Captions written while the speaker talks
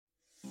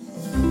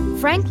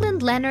Franklin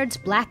Leonard's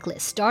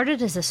Blacklist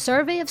started as a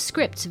survey of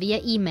scripts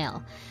via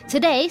email.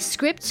 Today,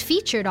 scripts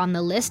featured on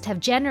the list have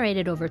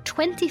generated over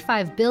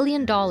 $25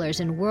 billion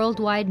in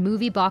worldwide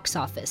movie box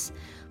office.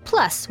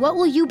 Plus, what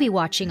will you be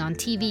watching on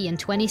TV in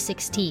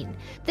 2016?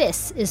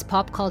 This is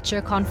Pop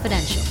Culture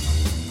Confidential.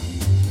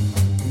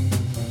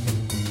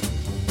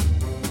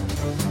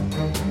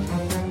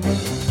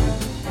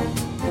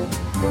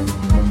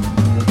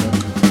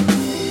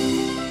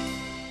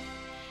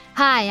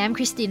 Hi, I'm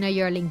Christina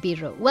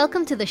Yerling-Biro.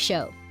 Welcome to the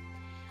show.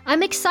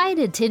 I'm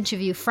excited to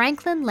interview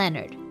Franklin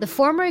Leonard, the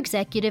former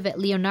executive at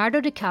Leonardo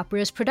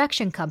DiCaprio's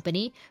production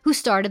company who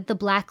started The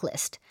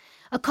Blacklist,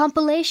 a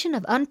compilation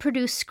of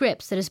unproduced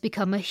scripts that has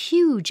become a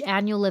huge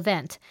annual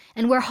event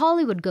and where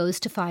Hollywood goes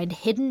to find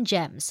hidden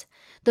gems,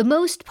 the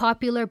most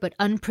popular but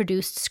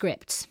unproduced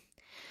scripts.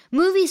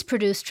 Movies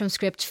produced from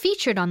scripts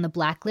featured on The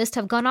Blacklist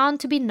have gone on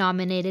to be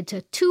nominated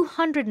to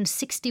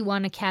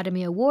 261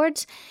 Academy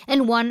Awards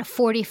and won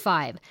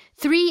 45.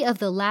 3 of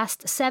the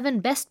last 7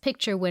 Best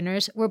Picture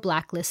winners were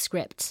Blacklist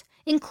scripts,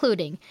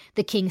 including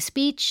The King's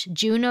Speech,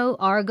 Juno,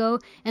 Argo,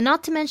 and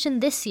not to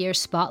mention this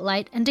year's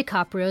Spotlight and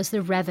DiCaprio's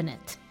The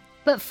Revenant.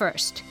 But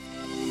first,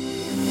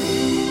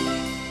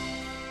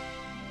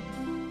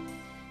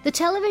 the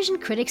Television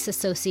Critics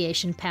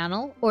Association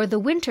panel, or the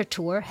Winter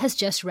Tour, has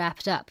just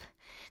wrapped up.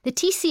 The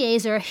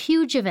TCAs are a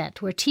huge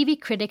event where TV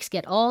critics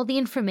get all the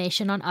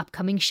information on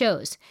upcoming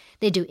shows.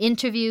 They do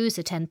interviews,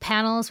 attend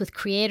panels with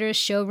creators,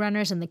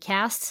 showrunners, and the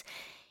casts.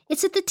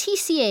 It's at the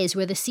TCAs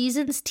where the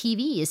season's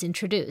TV is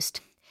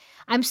introduced.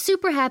 I'm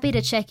super happy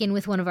to check in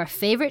with one of our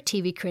favorite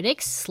TV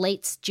critics,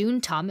 Slate's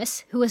June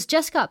Thomas, who has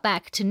just got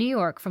back to New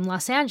York from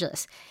Los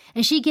Angeles,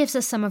 and she gives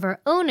us some of her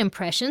own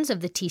impressions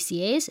of the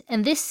TCAs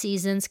and this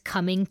season's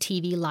coming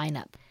TV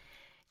lineup.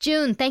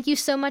 June, thank you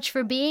so much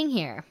for being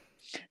here.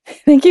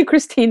 Thank you,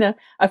 Christina.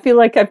 I feel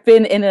like I've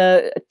been in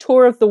a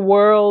tour of the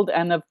world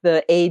and of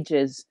the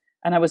ages,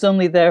 and I was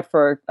only there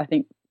for, I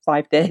think,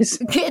 5 days.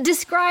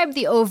 Describe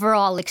the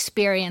overall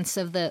experience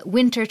of the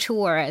Winter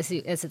Tour, as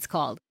it's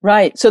called.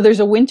 Right. So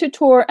there's a winter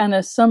tour and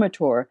a summer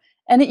tour.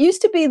 And it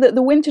used to be that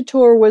the winter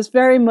tour was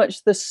very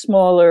much the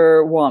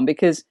smaller one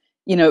because,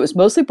 it was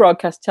mostly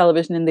broadcast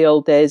television in the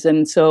old days.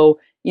 And so,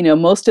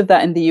 most of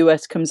that in the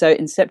US comes out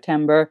in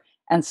September.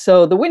 And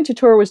so the winter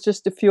tour was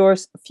just a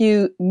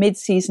few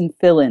mid-season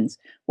fill-ins.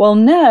 Well,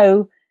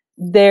 now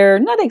they're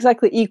not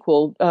exactly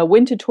equal.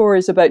 Winter tour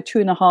is about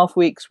 2.5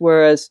 weeks,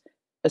 whereas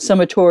a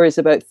summer tour is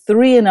about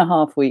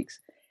 3.5 weeks.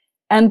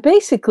 And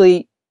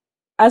basically,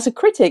 as a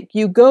critic,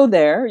 you go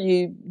there.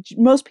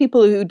 Most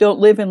people who don't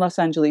live in Los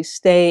Angeles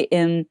stay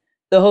in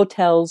the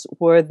hotels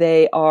where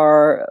they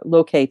are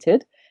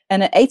located.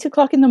 And at 8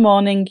 o'clock in the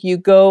morning, you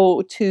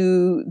go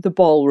to the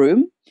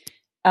ballroom.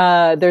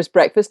 There's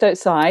breakfast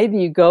outside.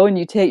 You go and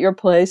you take your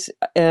place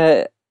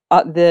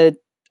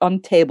on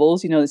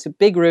tables. It's a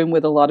big room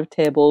with a lot of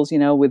tables.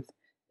 With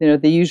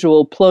the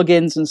usual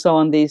plugins and so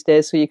on these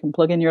days, so you can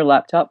plug in your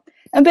laptop.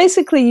 And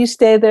basically, you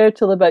stay there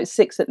till about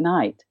 6 at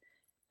night.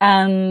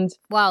 And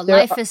wow,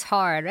 life is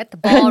hard at the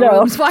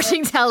ballrooms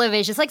watching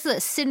television. It's like the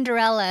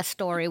Cinderella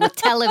story with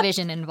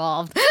television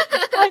involved.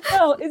 I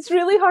know it's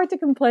really hard to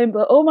complain,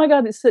 but oh my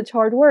God, it's such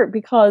hard work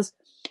because.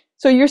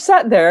 So you're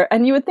sat there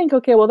and you would think,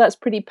 okay, well, that's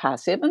pretty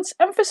passive. And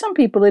for some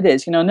people it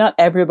is, not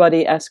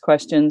everybody asks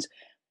questions.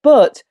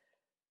 But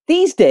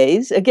these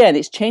days, again,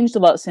 it's changed a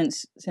lot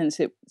since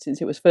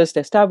it was first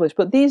established.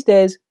 But these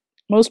days,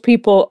 most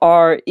people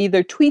are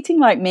either tweeting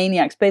like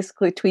maniacs,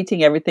 basically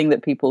tweeting everything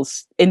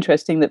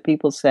interesting that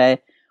people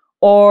say,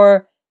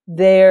 or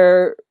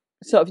they're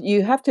sort of,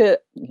 you have to,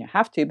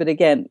 but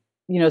again,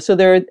 so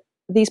there are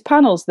these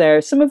panels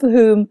there, some of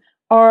whom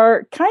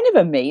are kind of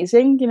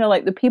amazing,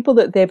 like the people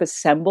that they've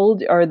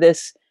assembled are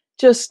this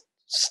just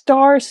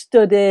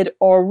star-studded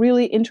or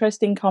really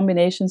interesting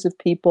combinations of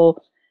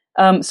people.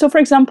 So, for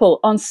example,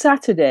 on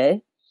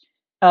Saturday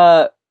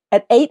at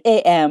 8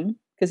 a.m.,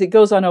 because it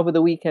goes on over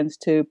the weekends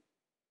too,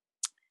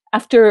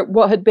 after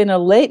what had been a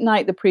late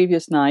night the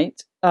previous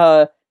night,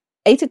 8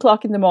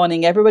 o'clock in the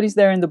morning, everybody's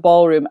there in the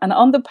ballroom, and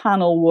on the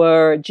panel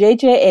were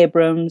J.J.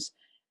 Abrams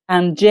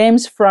and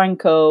James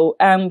Franco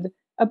and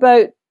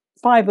about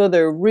 5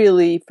 other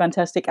really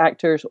fantastic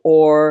actors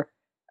or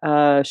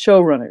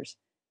showrunners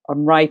or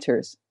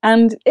writers.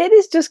 And it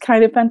is just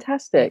kind of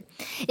fantastic.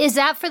 Is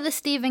that for the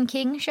Stephen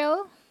King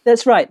show?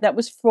 That's right. That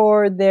was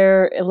for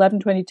their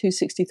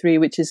 11/22/63,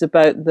 which is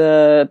about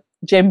the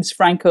James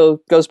Franco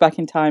goes back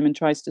in time and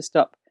tries to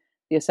stop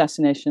the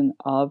assassination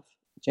of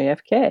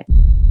JFK.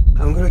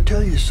 I'm going to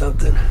tell you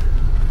something.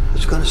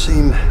 It's going to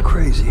seem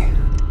crazy.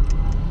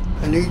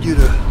 I need you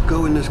to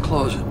go in this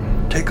closet,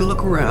 take a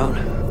look around,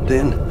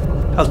 then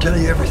I'll tell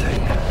you everything.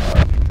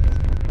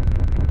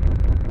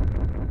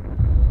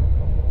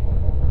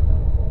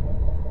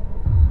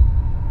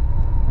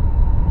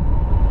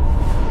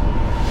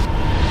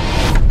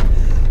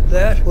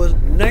 That was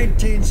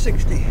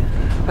 1960.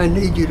 I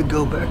need you to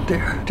go back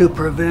there to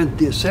prevent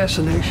the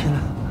assassination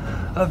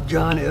of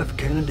John F.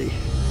 Kennedy.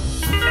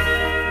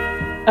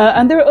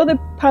 And there are other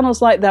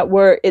panels like that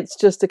where it's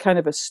just a kind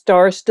of a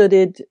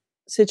star-studded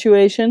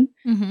situation.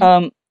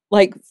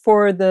 Like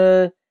for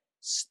the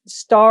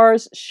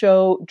Stars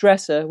show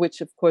Dresser, which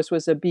of course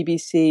was a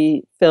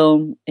BBC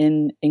film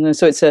in England.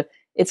 So it's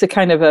a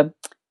kind of a,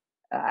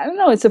 I don't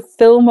know, it's a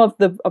film of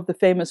the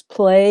famous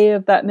play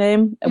of that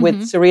name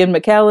with Sir Ian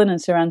McKellen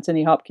and Sir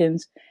Anthony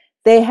Hopkins.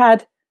 They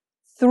had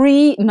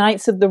 3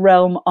 Knights of the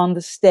Realm on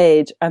the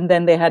stage, and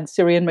then they had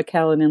Sir Ian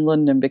McKellen in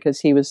London because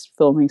he was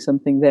filming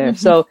something there.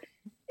 So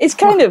it's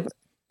kind of,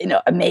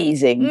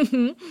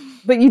 amazing.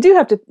 But you do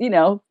have to,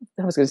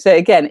 I was going to say,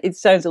 again, it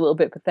sounds a little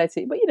bit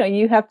pathetic, but,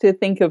 you have to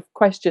think of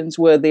questions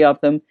worthy of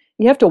them.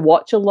 You have to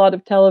watch a lot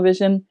of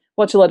television,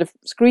 watch a lot of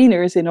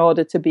screeners in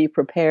order to be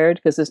prepared,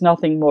 because there's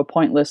nothing more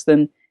pointless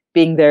than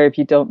being there if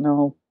you don't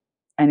know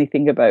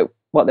anything about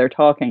what they're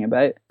talking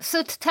about.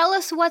 So tell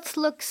us what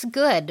looks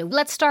good.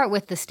 Let's start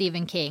with the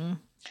Stephen King.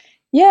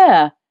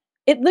 Yeah,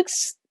 it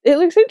looks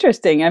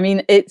interesting. I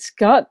mean, it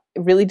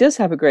really does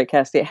have a great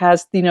cast. It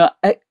has,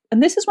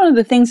 and this is one of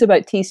the things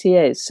about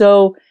TCAs.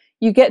 So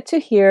you get to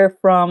hear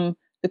from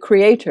the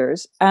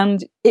creators,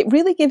 and it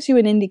really gives you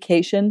an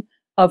indication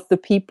of the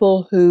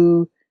people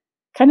who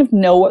kind of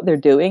know what they're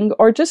doing,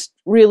 or just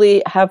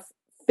really have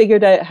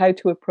figured out how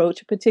to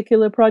approach a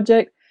particular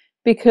project.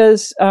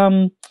 Because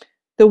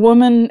the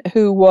woman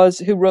who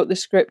wrote the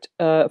script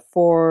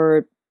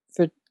for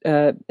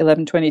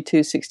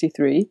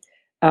 11/22/63,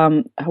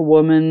 a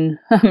woman,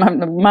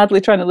 I'm madly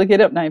trying to look it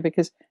up now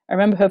because I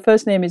remember her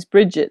first name is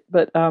Bridget,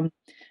 but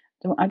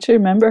don't actually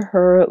remember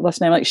her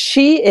last name. Like,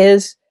 she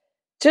is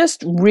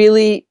just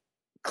really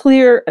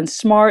clear and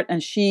smart,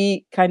 and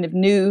she kind of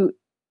knew,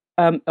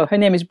 her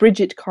name is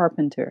Bridget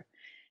Carpenter,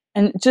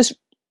 and just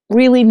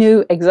really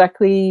knew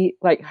exactly,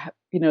 like,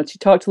 she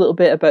talked a little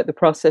bit about the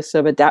process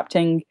of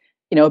adapting,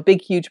 a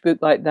big, huge book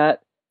like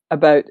that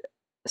about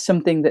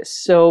something that's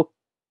so,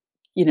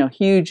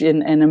 huge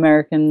in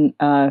American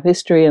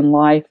history and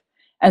life.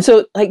 And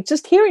so, like,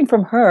 just hearing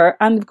from her,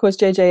 and of course,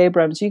 J.J.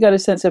 Abrams, you got a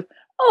sense of,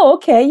 oh,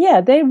 okay,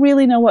 yeah, they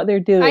really know what they're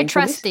doing. I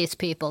trust these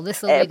people.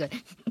 This will be good.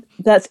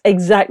 That's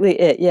exactly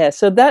it, yeah.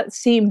 So that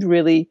seemed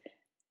really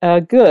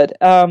good.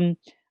 I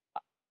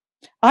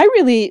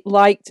really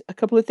liked a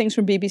couple of things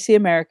from BBC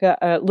America.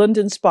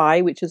 London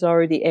Spy, which has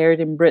already aired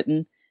in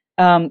Britain,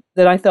 that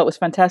I thought was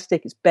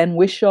fantastic. It's Ben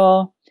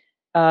Whishaw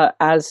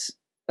as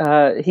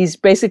he's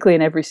basically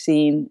in every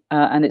scene,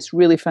 and it's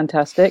really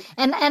fantastic.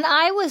 And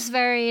I was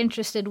very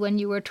interested when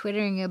you were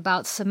twittering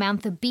about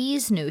Samantha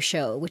Bee's new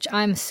show, which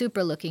I'm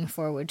super looking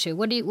forward to.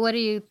 What do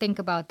you think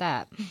about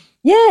that?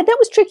 Yeah, that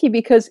was tricky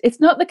because it's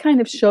not the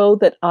kind of show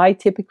that I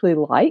typically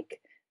like.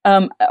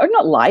 Or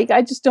not like,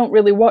 I just don't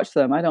really watch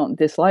them. I don't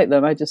dislike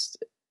them. I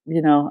just,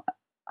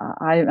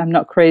 I'm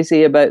not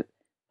crazy about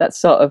that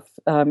sort of,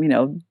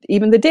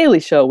 even The Daily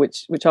Show,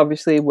 which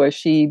obviously where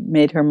she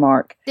made her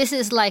mark. This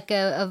is like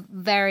a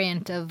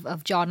variant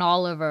of John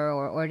Oliver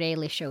or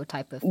Daily Show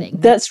type of thing.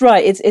 That's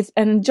right.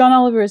 And John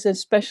Oliver is an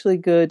especially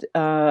good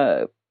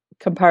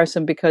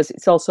comparison because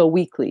it's also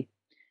weekly.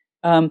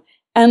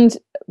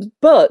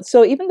 But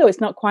so even though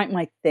it's not quite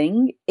my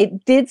thing,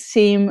 it did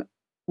seem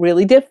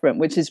really different,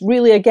 which is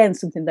really, again,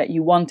 something that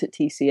you want at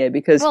TCA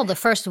because... Well, the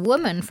first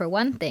woman, for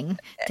one thing.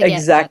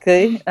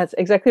 Exactly. That's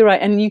exactly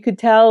right. And you could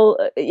tell,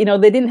 they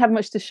didn't have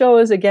much to show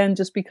us, again,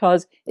 just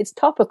because it's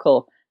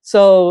topical.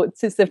 So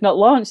since they've not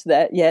launched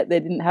that yet, they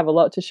didn't have a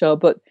lot to show.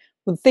 But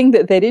the thing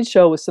that they did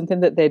show was something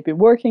that they'd been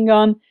working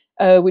on,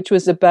 which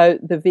was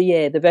about the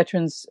VA, the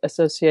Veterans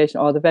Association,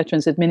 or the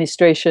Veterans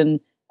Administration,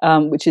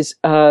 which is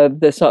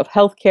the sort of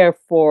healthcare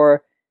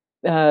for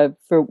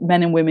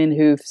men and women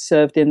who've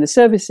served in the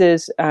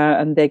services,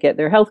 and they get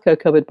their healthcare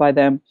covered by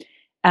them.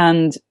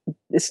 And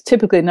it's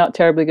typically not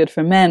terribly good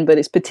for men, but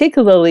it's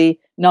particularly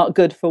not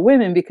good for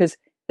women because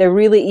they're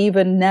really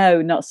even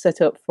now not set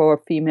up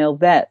for female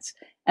vets.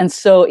 And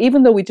so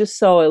even though we just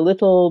saw a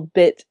little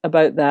bit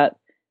about that,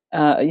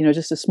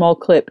 just a small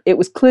clip, it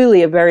was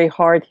clearly a very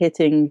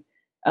hard-hitting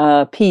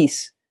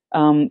piece,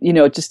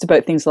 just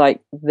about things like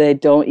they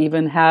don't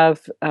even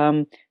have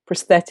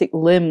prosthetic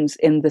limbs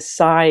in the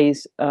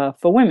size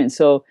for women.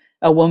 So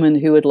a woman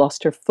who had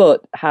lost her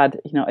foot had,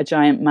 a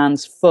giant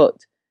man's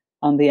foot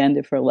on the end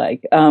of her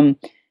leg.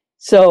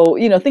 So,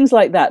 things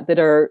like that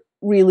are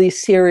really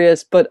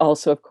serious, but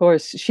also, of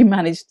course, she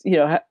managed,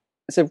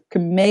 it's an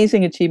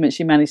amazing achievement.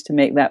 She managed to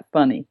make that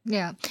funny.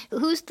 Yeah.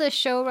 Who's the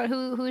show?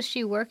 Who's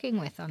she working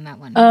with on that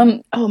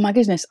one? Oh my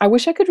goodness. I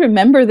wish I could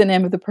remember the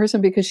name of the person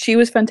because she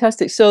was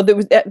fantastic. So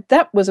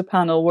that was a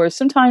panel where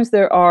sometimes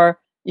there are,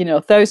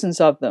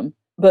 thousands of them.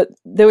 But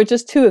there were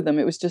just 2 of them.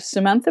 It was just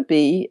Samantha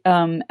Bee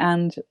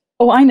and,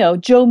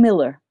 Joe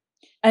Miller.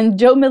 And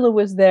Joe Miller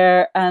was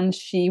there and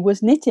she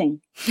was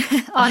knitting.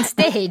 On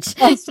stage.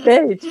 On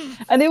stage.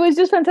 And it was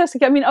just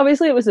fantastic. I mean,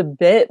 obviously it was a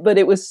bit, but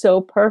it was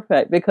so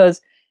perfect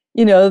because,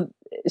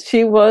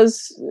 she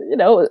was,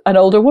 an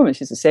older woman.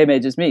 She's the same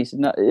age as me. She's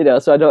not,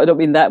 so I don't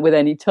mean that with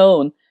any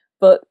tone.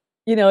 But,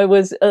 it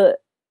was, there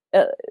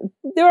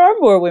are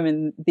more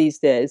women these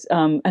days.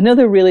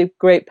 Another really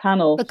great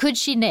panel. But could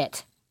she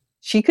knit?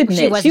 she could knit.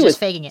 She wasn't just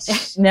faking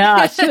it.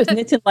 Nah, she was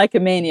knitting like a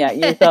maniac.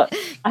 You thought,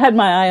 I had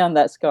my eye on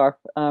that scarf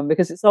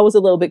because it's always a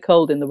little bit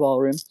cold in the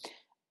ballroom.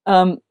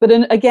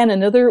 But again,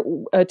 another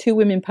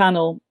two-women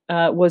panel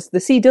was the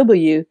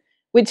CW,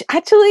 which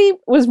actually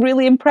was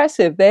really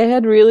impressive. They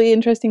had really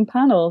interesting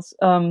panels.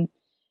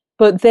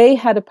 But they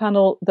had a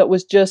panel that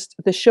was just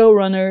the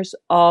showrunners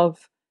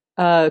of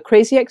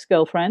Crazy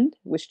Ex-Girlfriend,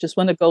 which just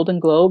won a Golden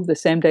Globe the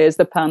same day as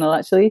the panel,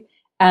 actually,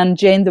 and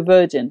Jane the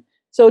Virgin.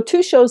 So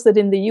two shows that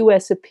in the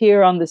US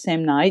appear on the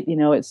same night. You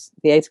know, it's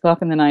the 8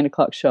 o'clock and the 9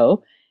 o'clock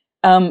show.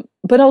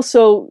 But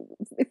also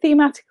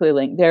thematically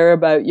linked. They're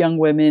about young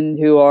women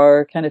who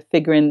are kind of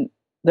figuring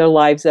their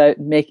lives out,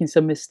 making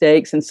some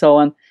mistakes and so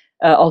on.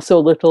 Also a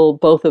little,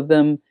 both of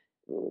them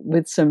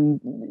with some,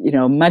 you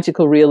know,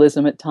 magical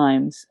realism at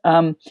times.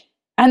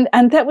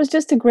 And that was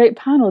just a great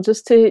panel,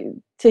 just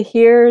to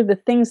hear the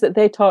things that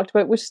they talked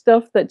about with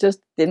stuff that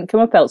just didn't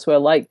come up elsewhere,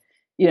 like,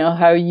 you know,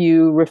 how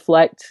you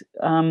reflect,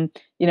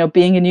 you know,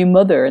 being a new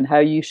mother and how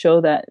you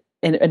show that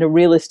in a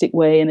realistic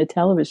way in a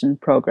television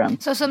program.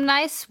 So some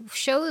nice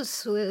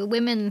shows,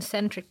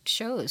 women-centric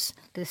shows.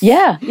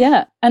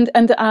 Yeah. And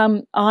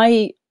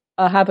I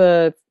have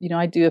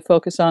I do a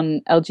focus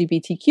on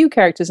LGBTQ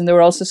characters, and there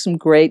were also some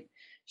great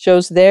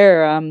shows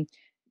there.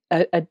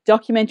 A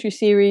documentary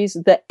series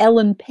that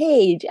Ellen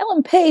Page,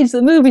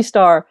 the movie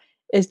star,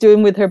 is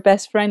doing with her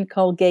best friend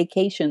called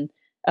Gaycation,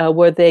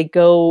 where they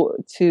go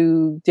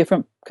to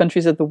different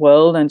countries of the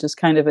world and just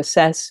kind of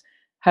assess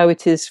how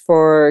it is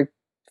for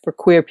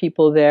queer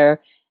people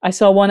there. I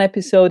saw one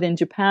episode in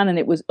Japan, and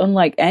it was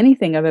unlike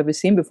anything I've ever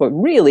seen before.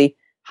 Really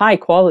high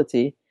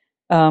quality.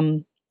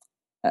 There's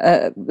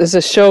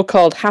a show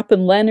called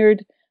Happen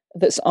Leonard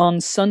that's on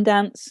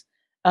Sundance.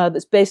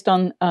 That's based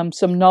on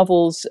some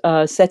novels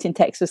set in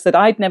Texas that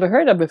I'd never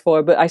heard of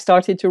before, but I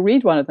started to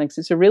read one of them.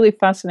 It's a really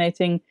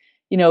fascinating,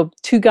 you know,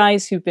 two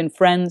guys who've been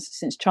friends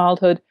since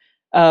childhood.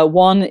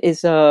 One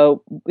is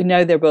now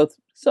they're both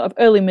sort of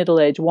early middle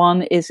age.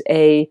 One is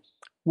a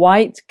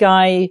white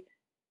guy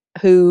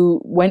who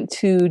went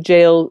to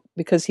jail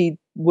because he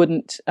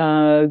wouldn't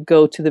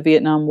go to the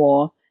Vietnam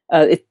War.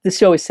 The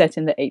show is set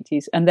in the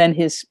 80s. And then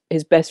his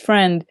best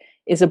friend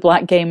is a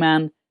black gay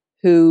man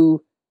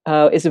who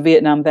is a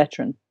Vietnam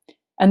veteran.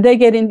 And they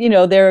get in, you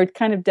know, they're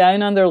kind of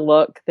down on their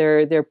luck.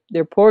 They're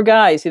poor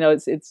guys. You know,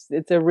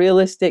 it's a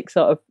realistic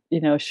sort of,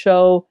 you know,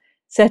 show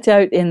set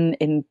out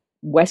in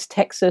West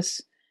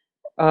Texas,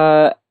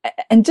 and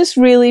just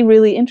really,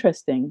 really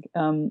interesting.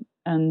 And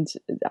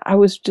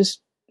it's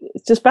just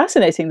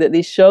fascinating that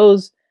these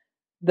shows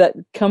that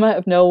come out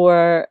of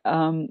nowhere,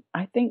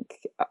 I think,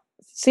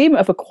 seem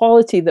of a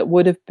quality that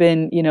would have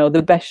been, you know,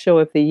 the best show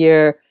of the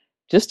year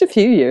just a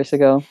few years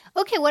ago.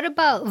 Okay, what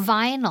about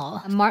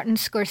Vinyl, Martin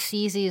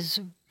Scorsese's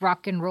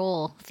rock and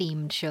roll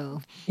themed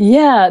show?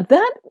 Yeah,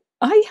 that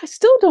I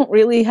still don't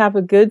really have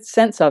a good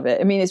sense of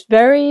it. I mean, it's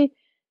very.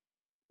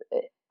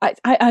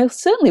 I'll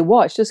certainly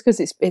watch just because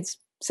it's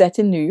set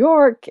in New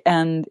York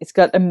and it's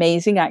got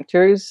amazing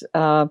actors.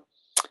 I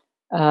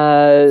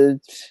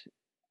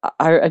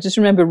just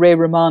remember Ray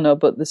Romano,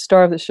 but the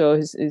star of the show,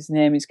 his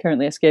name is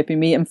currently escaping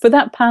me. And for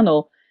that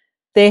panel,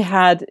 they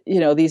had, you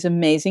know, these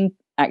amazing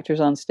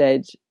actors on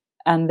stage.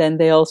 And then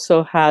they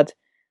also had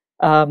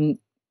Mick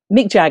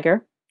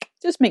Jagger,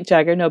 just Mick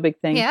Jagger, no big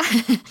thing. Yeah.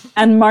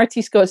 And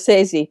Marty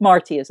Scorsese,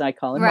 Marty as I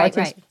call him, right,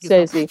 Martin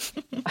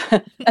Scorsese.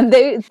 And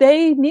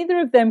they neither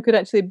of them could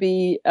actually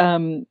be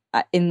in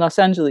Los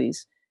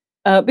Angeles.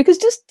 Because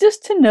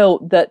just to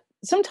note that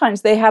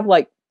sometimes they have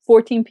like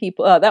 14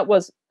 people. That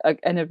was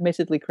an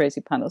admittedly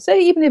crazy panel.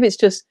 Say even if it's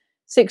just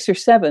 6 or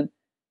 7,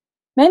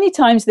 many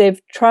times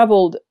they've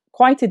traveled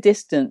quite a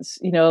distance.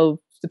 You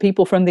know, the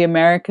people from the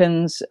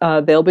Americans,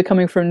 they'll be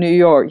coming from New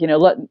York. You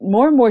know,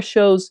 more and more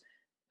shows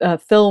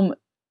film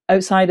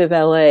outside of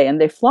LA,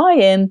 and they fly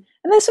in,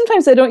 and then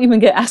sometimes they don't even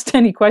get asked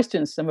any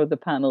questions. Some of the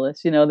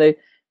panelists, you know,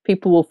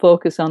 people will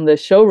focus on the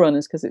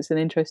showrunners because it's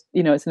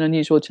it's an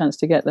unusual chance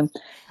to get them.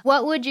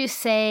 What would you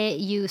say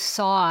you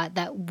saw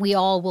that we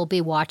all will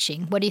be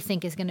watching? What do you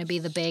think is going to be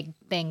the big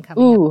thing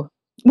coming up?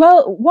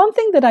 Well, one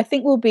thing that I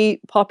think will be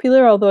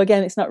popular, although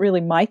again, it's not really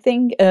my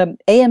thing,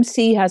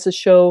 AMC has a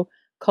show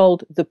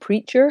called The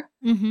Preacher,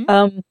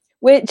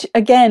 which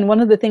again, one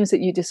of the things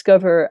that you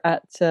discover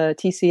at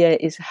TCA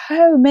is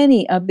how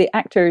many of the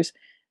actors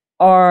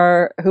who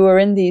are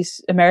in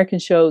these American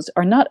shows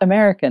are not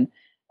American.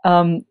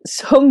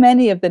 So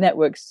many of the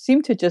networks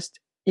seem to just,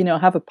 you know,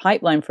 have a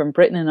pipeline from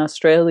Britain and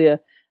Australia,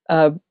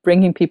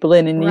 bringing people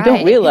in, and you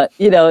don't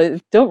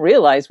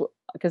realize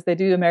because they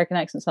do American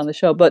accents on the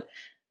show. But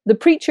The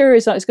Preacher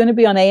is going to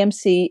be on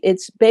AMC.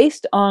 It's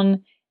based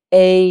on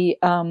a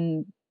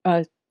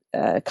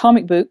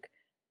comic book,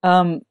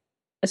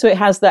 so it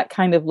has that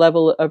kind of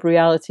level of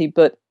reality.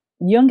 But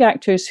young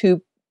actors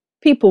who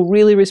people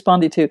really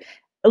responded to.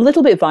 A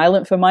little bit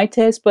violent for my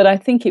taste, but I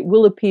think it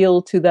will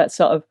appeal to that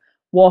sort of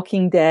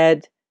Walking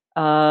Dead,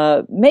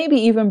 maybe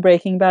even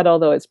Breaking Bad,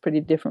 although it's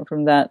pretty different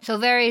from that. So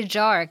very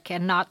dark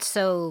and not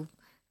so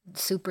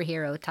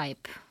superhero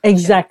type.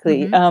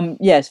 Exactly.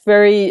 Yes,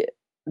 very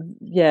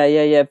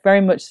Yeah.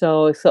 Very much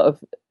so. Sort of,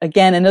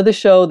 again, another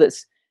show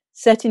that's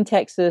set in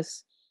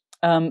Texas,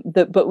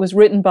 but was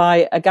written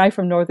by a guy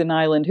from Northern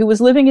Ireland who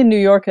was living in New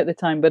York at the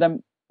time, but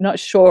I'm not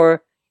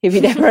sure if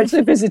he'd ever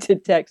actually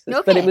visited Texas.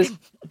 Okay. But it was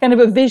kind of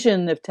a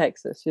vision of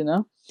Texas, you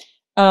know.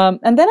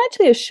 And then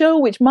actually a show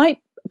which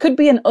could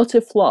be an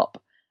utter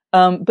flop,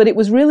 but it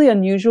was really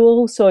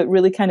unusual, so it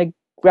really kind of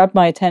grabbed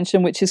my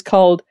attention, which is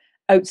called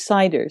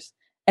Outsiders,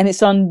 and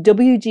it's on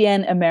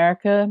WGN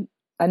America,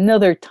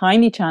 another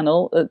tiny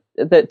channel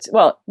that's,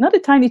 well, not a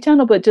tiny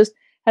channel, but just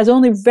has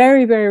only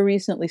very, very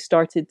recently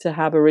started to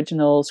have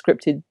original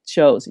scripted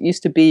shows. It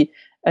used to be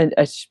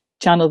a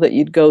channel that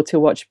you'd go to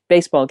watch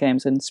baseball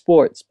games and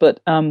sports,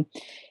 but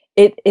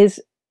it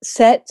is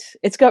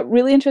it's got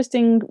really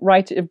interesting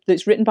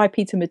it's written by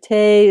Peter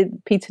Mattei.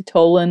 Peter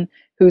Tolan,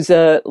 who's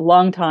a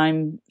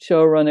longtime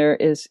showrunner,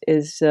 is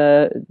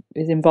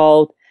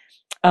involved.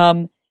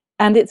 And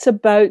it's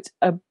about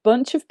a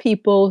bunch of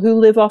people who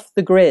live off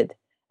the grid,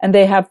 and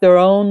they have their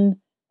own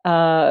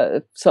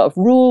sort of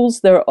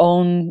rules, their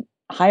own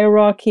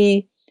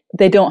hierarchy.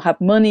 They don't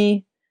have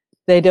money.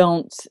 They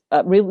don't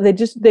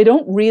they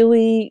don't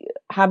really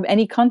have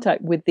any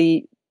contact with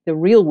the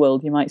real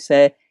world, you might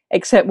say,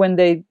 except when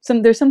there's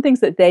some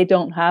things that they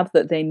don't have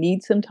that they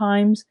need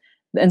sometimes.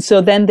 And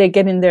so then they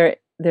get in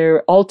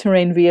their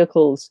all-terrain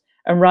vehicles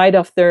and ride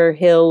off their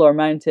hill or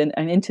mountain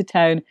and into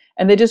town,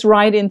 and they just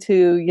ride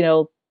into, you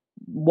know,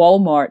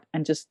 Walmart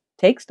and just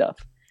take stuff.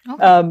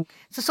 Okay.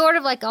 So sort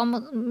of like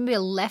almost maybe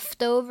a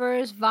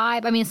Leftovers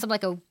vibe. I mean, it's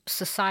like a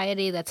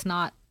society that's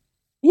not.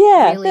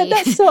 Yeah, really.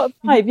 That's sort of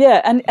vibe.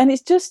 Yeah, and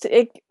it's just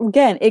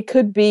it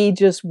could be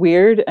just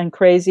weird and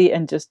crazy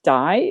and just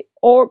die,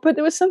 but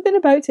there was something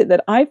about it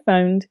that I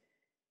found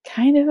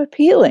kind of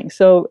appealing.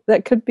 So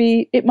that could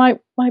be, it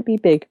might be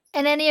big.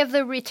 And any of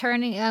the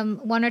returning,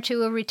 one or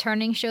two of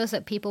returning shows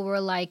that people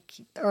were like,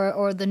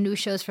 or the new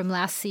shows from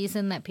last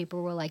season that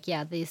people were like,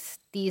 yeah,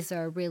 these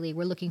are really,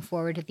 we're looking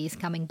forward to these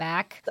coming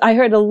back. I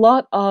heard a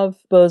lot of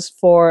buzz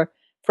for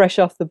Fresh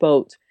Off the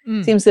Boat.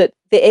 Seems that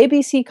the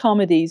ABC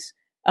comedies,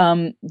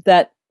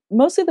 that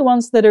mostly the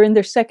ones that are in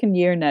their second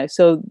year now.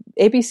 So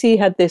ABC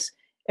had this,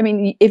 I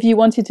mean, if you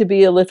wanted to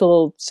be a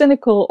little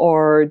cynical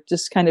or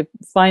just kind of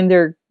find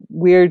their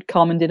weird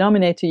common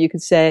denominator, you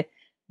could say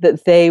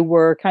that they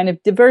were kind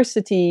of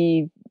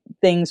diversity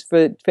things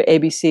for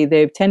ABC.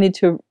 They've tended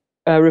to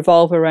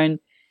revolve around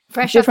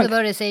Fresh Off the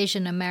Boat is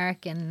Asian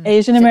American,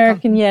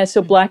 yeah.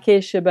 So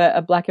Blackish, about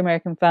a Black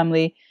American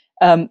family.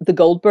 The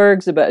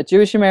Goldbergs, about a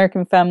Jewish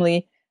American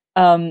family.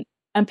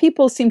 And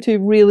people seem to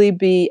really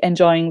be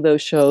enjoying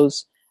those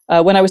shows.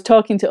 When I was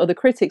talking to other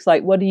critics,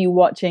 like, what are you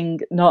watching,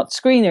 not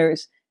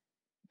screeners?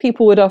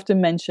 People would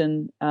often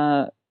mention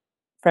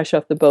Fresh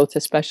Off the Boat,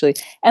 especially.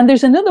 And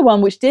there's another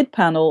one which did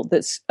panel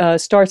that's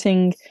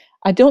starting,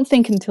 I don't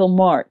think until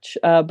March,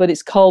 but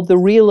it's called The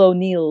Real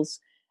O'Neills.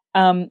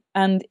 And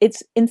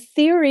it's in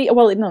theory,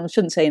 I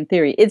shouldn't say in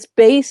theory. It's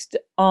based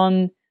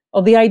on,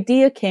 the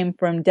idea came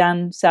from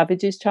Dan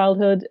Savage's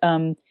childhood.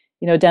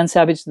 Dan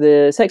Savage,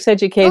 the sex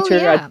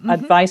educator,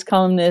 advice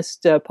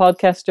columnist,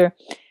 podcaster.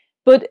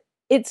 But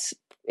it's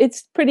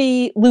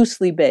pretty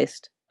loosely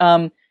based.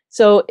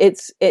 So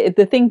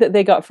the thing that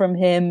they got from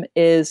him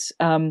is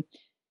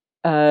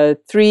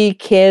 3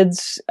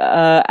 kids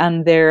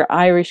and their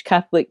Irish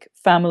Catholic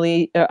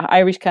family,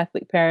 Irish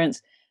Catholic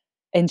parents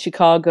in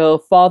Chicago,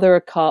 father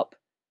a cop,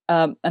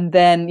 and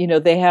then, you know,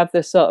 they have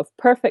this sort of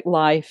perfect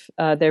life.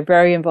 They're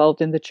very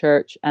involved in the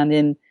church and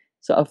in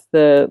sort of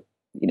the,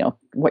 you know,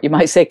 what you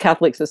might say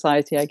Catholic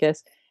society, I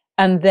guess.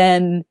 And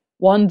then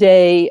one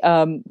day,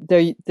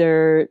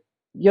 their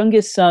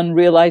youngest son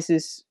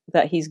realizes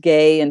that he's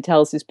gay and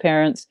tells his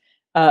parents.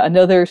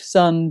 The other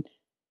son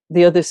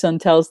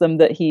tells them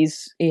that he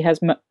has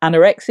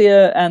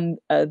anorexia, and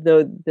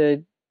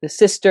the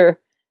sister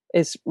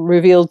is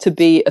revealed to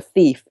be a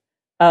thief.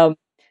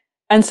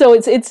 And so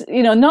it's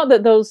you know, not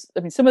that those,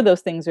 I mean, some of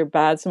those things are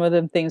bad, some of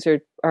them things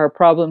are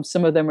problems,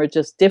 some of them are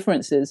just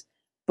differences.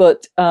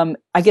 But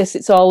I guess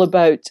it's all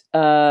about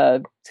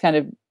kind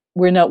of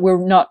we're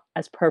not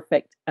as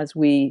perfect as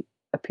we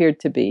appeared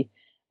to be.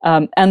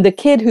 And the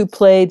kid who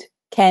played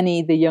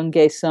Kenny, the young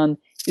gay son,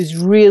 is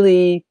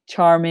really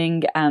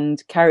charming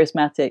and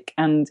charismatic.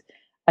 And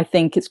I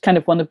think it's kind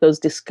of one of those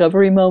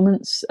discovery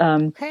moments.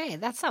 Okay,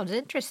 that sounds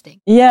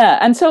interesting. Yeah.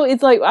 And so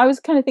it's like, I was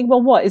kind of thinking,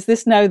 well, what is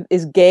this now?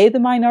 Is gay the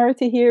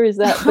minority here? Is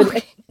that,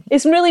 but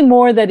it's really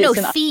more that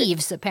it's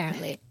thieves,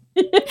 apparently.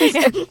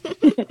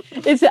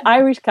 It's an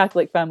Irish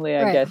Catholic family,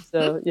 I guess.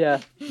 So yeah.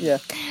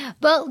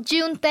 Well,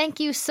 June, thank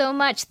you so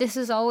much. This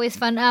is always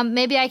fun.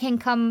 Maybe I can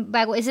come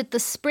back. Is it the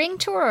spring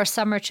tour or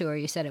summer tour?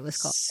 You said it was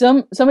called.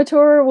 Summer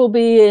tour will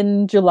be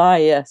in July.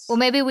 Yes. Well,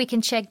 maybe we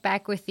can check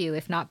back with you,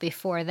 if not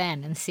before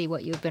then, and see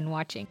what you've been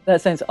watching.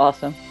 That sounds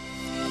awesome.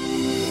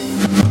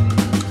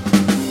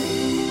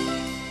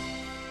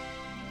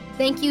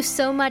 Thank you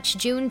so much,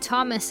 June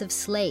Thomas of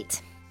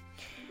Slate.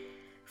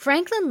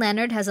 Franklin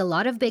Leonard has a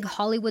lot of big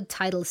Hollywood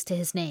titles to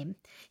his name.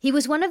 He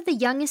was one of the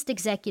youngest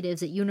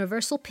executives at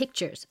Universal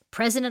Pictures,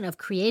 president of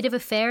creative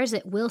affairs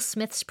at Will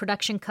Smith's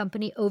production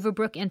company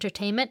Overbrook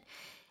Entertainment,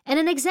 and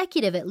an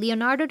executive at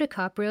Leonardo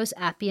DiCaprio's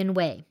Appian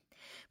Way.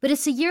 But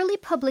it's a yearly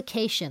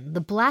publication,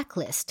 The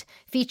Blacklist,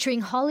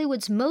 featuring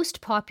Hollywood's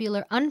most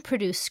popular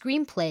unproduced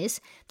screenplays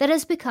that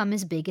has become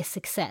his biggest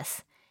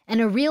success, and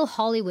a real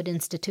Hollywood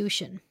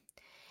institution.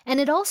 And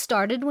it all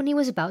started when he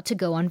was about to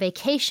go on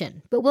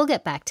vacation, but we'll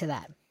get back to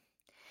that.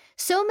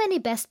 So many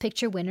Best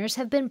Picture winners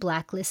have been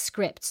Blacklist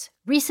scripts.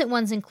 Recent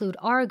ones include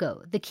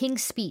Argo, The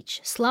King's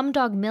Speech,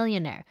 Slumdog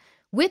Millionaire,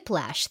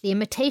 Whiplash, The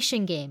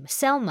Imitation Game,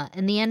 Selma,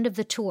 and The End of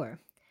the Tour.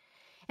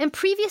 And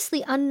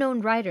previously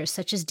unknown writers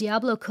such as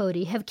Diablo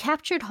Cody have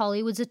captured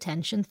Hollywood's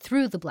attention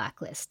through The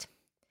Blacklist.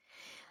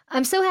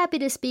 I'm so happy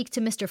to speak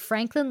to Mr.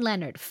 Franklin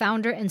Leonard,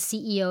 founder and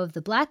CEO of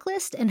The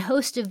Blacklist and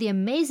host of the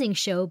amazing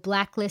show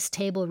Blacklist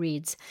Table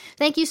Reads.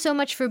 Thank you so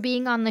much for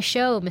being on the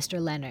show,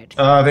 Mr. Leonard.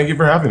 Thank you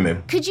for having me.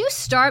 Could you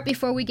start,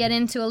 before we get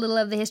into a little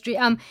of the history,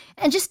 and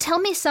just tell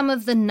me some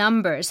of the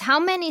numbers? How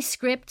many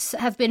scripts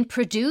have been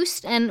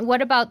produced, and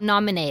what about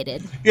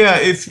nominated? Yeah,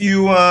 if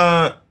you,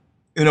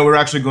 we're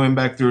actually going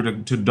back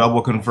through to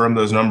double confirm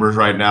those numbers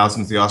right now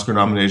since the Oscar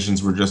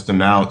nominations were just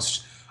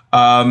announced.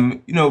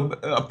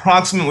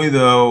 Approximately,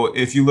 though,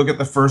 if you look at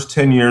the first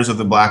 10 years of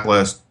The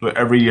Blacklist,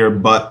 every year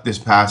but this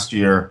past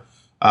year,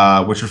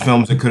 which are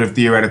films that could have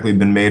theoretically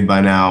been made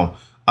by now,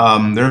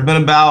 there have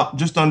been about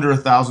just under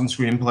 1,000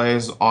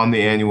 screenplays on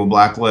the annual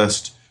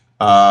Blacklist.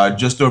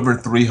 Just over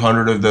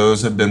 300 of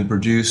those have been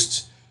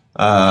produced.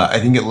 I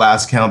think at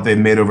last count, they've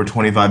made over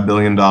 $25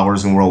 billion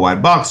in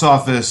worldwide box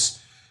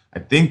office. I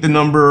think the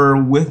number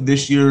with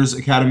this year's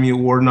Academy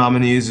Award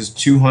nominees is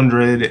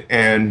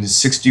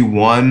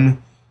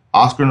 261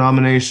 Oscar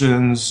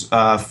nominations,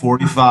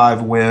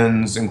 45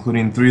 wins,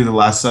 including 3 of the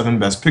last 7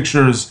 Best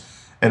Pictures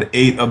and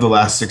 8 of the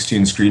last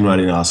 16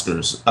 screenwriting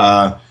Oscars.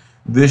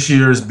 This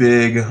year's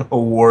big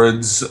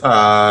awards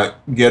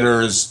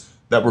getters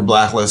that were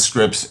Blacklist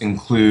scripts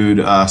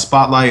include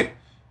Spotlight,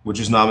 which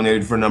is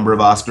nominated for a number of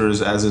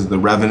Oscars, as is The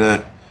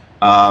Revenant.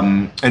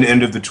 And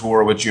End of the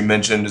Tour, which you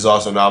mentioned, is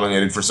also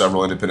nominated for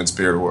several Independent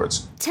Spirit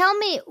Awards. Tell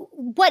me,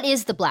 what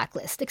is The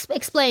Blacklist?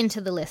 Explain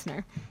to the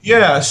listener.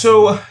 Yeah,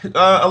 so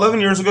 11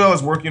 years ago, I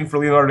was working for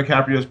Leonardo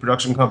DiCaprio's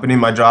production company.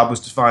 My job was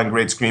to find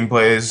great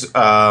screenplays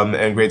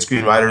and great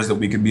screenwriters that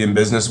we could be in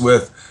business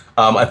with.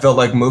 I felt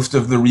like most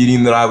of the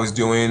reading that I was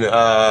doing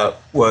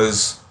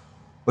was,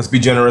 let's be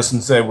generous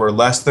and say, were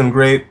less than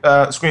great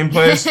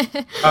screenplays.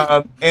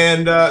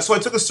 So I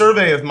took a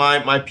survey of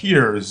my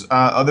peers,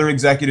 other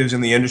executives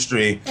in the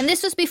industry. And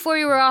this was before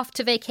you were off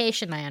to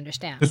vacation, I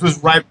understand. This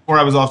was right before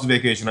I was off to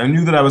vacation. I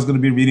knew that I was going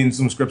to be reading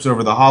some scripts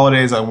over the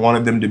holidays. I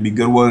wanted them to be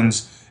good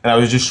ones. And I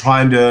was just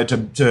trying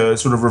to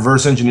sort of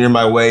reverse engineer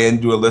my way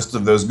into a list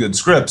of those good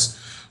scripts.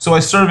 So I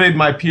surveyed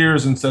my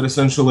peers and said,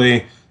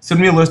 essentially,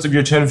 send me a list of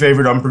your 10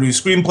 favorite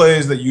unproduced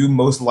screenplays that you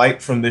most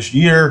liked from this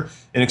year.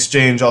 In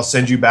exchange, I'll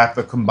send you back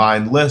the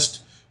combined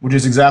list, which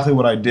is exactly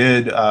what I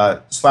did.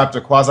 Slapped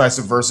a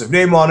quasi-subversive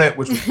name on it,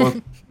 which was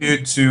both due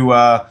to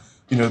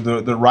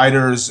the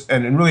writers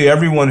and really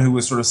everyone who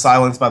was sort of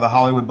silenced by the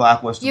Hollywood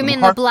blacklist. You mean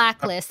the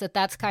Blacklist?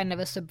 That's kind of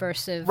a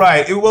subversive,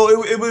 right? It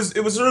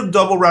was sort of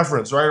double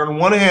reference, right? On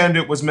one hand,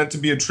 it was meant to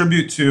be a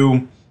tribute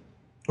to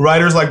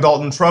writers like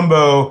Dalton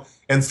Trumbo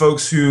and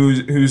folks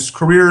whose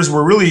careers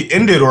were really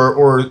ended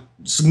or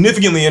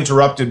significantly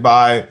interrupted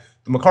by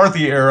the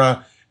McCarthy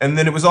era. And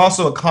then it was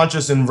also a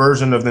conscious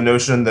inversion of the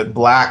notion that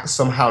black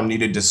somehow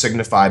needed to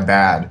signify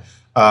bad.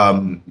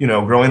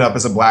 Growing up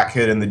as a black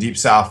kid in the Deep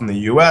South in the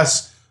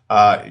U.S.,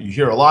 you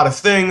hear a lot of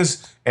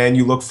things, and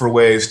you look for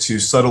ways to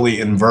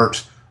subtly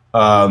invert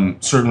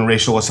certain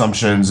racial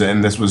assumptions,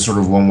 and this was sort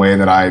of one way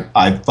that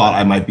I thought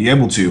I might be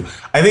able to.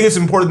 I think it's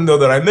important, though,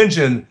 that I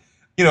mention,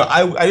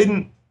 I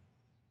didn't.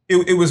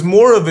 It was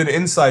more of an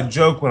inside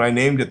joke when I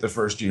named it the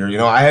first year.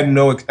 I had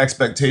no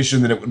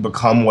expectation that it would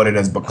become what it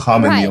has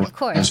become in the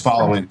years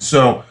following.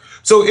 So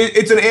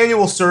it's an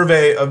annual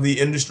survey of the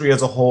industry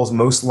as a whole's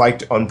most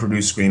liked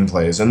unproduced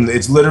screenplays. And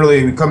it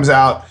comes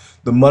out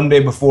the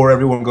Monday before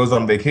everyone goes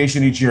on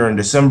vacation each year in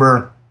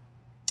December.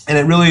 And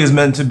it really is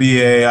meant to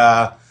be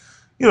a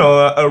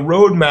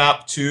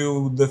roadmap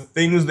to the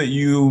things that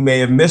you may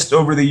have missed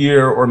over the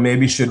year or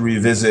maybe should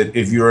revisit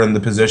if you're in the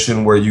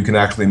position where you can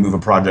actually move a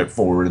project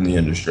forward in the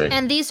industry.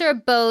 And these are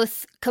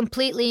both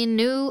completely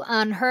new,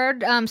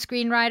 unheard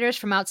screenwriters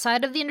from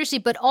outside of the industry,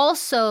 but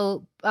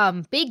also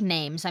big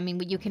names. I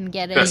mean, you can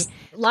get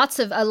lots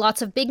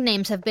of big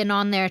names have been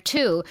on there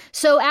too.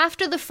 So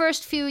after the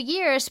first few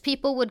years,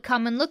 people would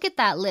come and look at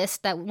that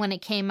list that when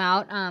it came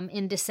out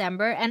in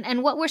December.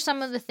 And what were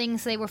some of the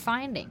things they were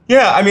finding?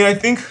 Yeah, I mean, I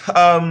think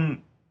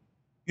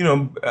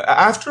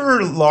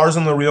after Lars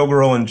and the Real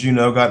Girl and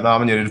Juno got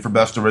nominated for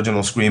Best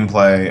Original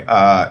Screenplay,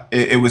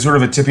 it was sort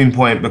of a tipping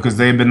point because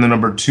they had been the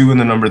number 2 and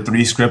the number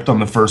 3 script on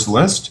the first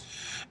list.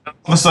 All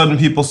of a sudden,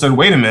 people said,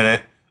 wait a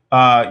minute,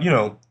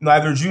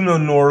 neither Juno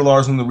nor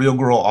Lars and the Real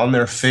Girl on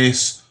their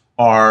face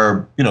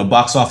are,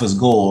 box office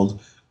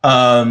gold.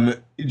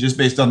 just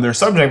based on their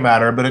subject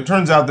matter. But it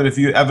turns out that if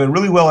you have a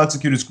really well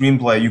executed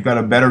screenplay, you've got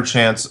a better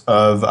chance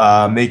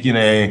of making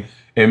a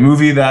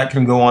movie that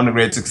can go on to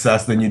great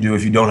success than you do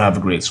if you don't have a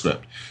great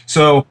script.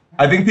 So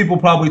I think people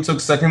probably took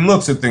second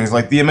looks at things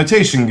like The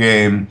Imitation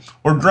Game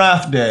or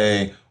Draft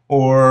Day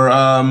or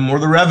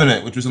The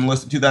Revenant, which was on the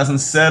list in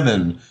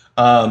 2007.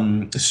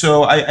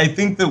 So I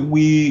think that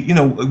we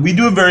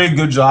do a very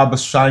good job of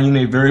shining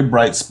a very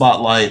bright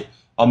spotlight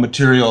on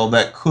material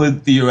that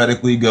could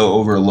theoretically go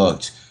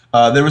overlooked.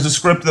 There was a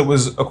script that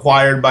was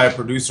acquired by a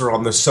producer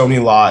on the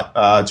Sony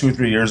lot 2 or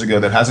 3 years ago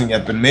that hasn't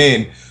yet been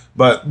made.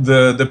 But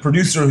the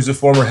producer, who's a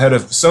former head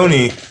of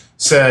Sony,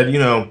 said,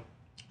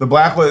 the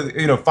Blacklist,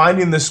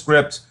 finding this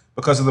script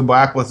because of the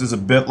Blacklist is a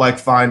bit like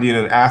finding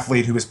an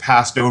athlete who was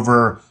passed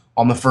over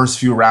on the first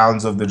few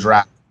rounds of the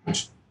draft,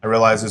 which I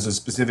realize is a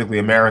specifically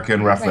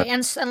American reference.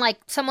 Right, and like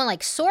someone like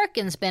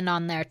Sorkin's been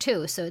on there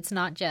too, so it's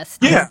not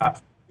just... Yeah.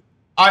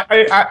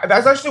 I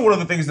that's actually one of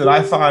the things that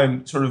I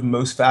find sort of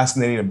most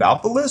fascinating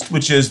about the list,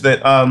 which is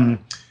that,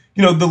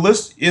 the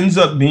list ends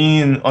up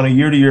being, on a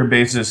year-to-year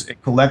basis, a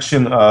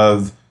collection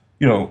of,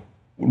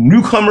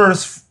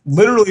 newcomers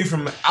literally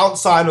from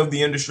outside of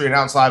the industry and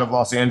outside of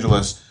Los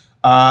Angeles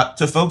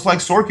to folks like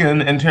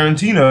Sorkin and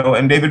Tarantino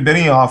and David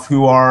Benioff,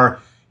 who are,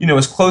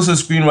 as close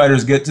as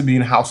screenwriters get to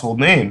being household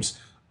names.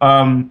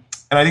 And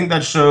I think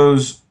that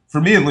shows, for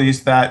me at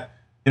least, that,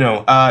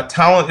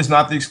 talent is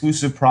not the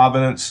exclusive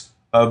provenance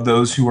of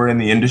those who are in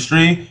the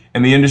industry,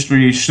 and the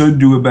industry should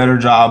do a better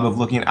job of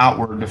looking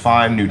outward to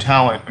find new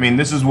talent. I mean,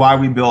 this is why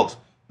we built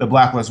the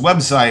Blacklist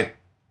website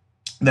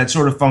that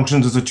sort of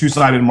functions as a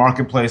two-sided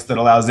marketplace that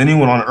allows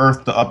anyone on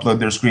earth to upload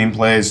their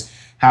screenplays,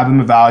 have them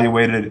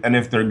evaluated, and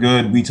if they're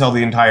good, we tell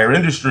the entire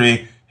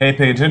industry, hey,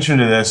 pay attention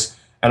to this.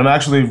 And I'm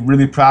actually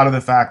really proud of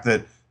the fact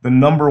that the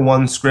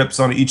 #1 scripts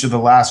on each of the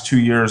last 2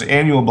 years'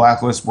 annual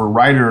Blacklist were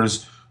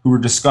writers who were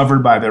discovered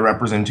by their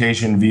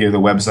representation via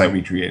the website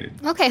we created.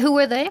 Okay, who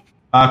were they?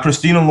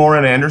 Christina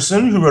Lauren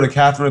Anderson, who wrote a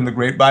Catherine the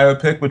Great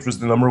biopic, which was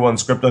the #1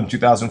 script on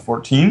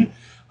 2014.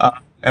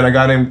 And a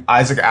guy named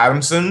Isaac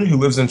Adamson, who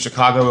lives in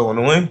Chicago,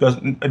 Illinois,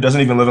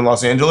 doesn't even live in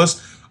Los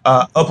Angeles,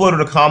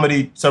 uploaded a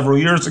comedy several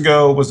years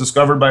ago, was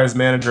discovered by his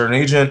manager and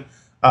agent.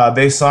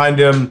 They signed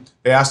him.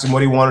 They asked him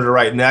what he wanted to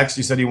write next.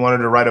 He said he wanted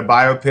to write a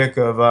biopic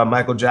of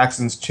Michael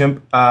Jackson's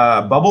chimp,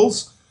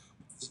 Bubbles.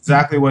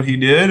 Exactly what he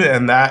did,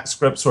 and that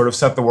script sort of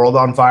set the world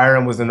on fire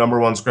and was the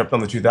 #1 script on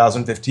the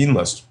 2015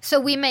 list. So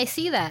we may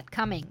see that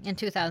coming in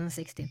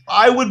 2016.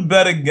 I would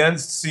bet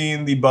against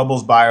seeing the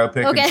Bubbles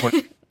biopic in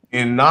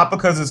 2016, not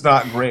because it's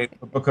not great,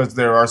 but because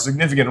there are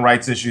significant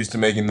rights issues to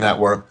making that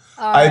work.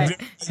 Right.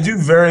 I do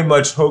very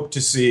much hope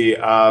to see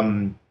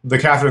the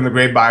Catherine the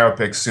Great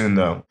biopic soon,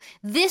 though.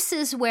 This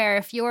is where,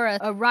 if you're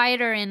a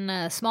writer in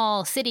a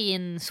small city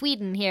in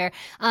Sweden here,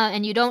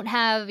 and you're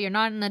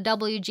not in the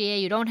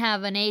WGA, you don't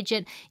have an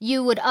agent,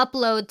 you would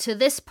upload to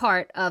this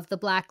part of the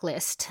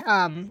Blacklist.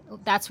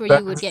 That's where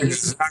you would get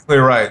exactly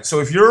right. So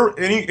if you're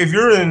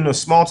in a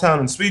small town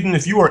in Sweden,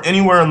 if you are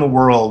anywhere in the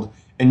world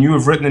and you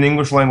have written an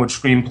English language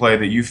screenplay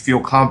that you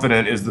feel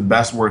confident is the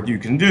best work you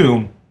can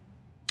do,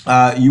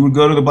 you would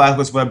go to the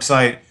Blacklist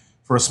website.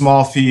 For a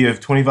small fee of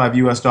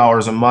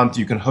 $25 a month,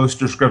 you can host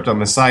your script on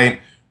the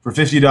site. For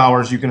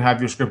 $50, you can have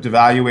your script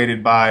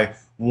evaluated by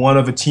one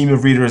of a team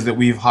of readers that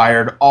we've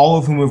hired, all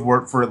of whom have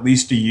worked for at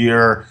least a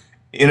year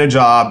in a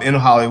job in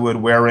Hollywood,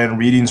 wherein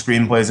reading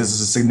screenplays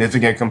is a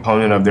significant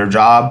component of their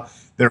job.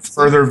 They're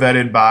further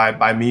vetted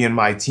by me and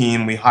my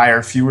team. We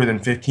hire fewer than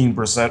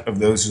 15% of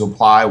those who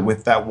apply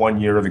with that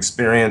 1 year of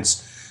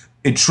experience.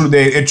 It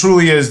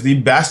truly is the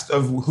best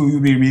of who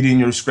you'll be reading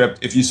your script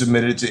if you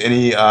submit it to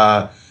any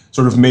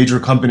sort of major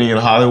company in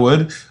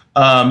Hollywood.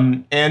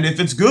 And if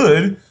it's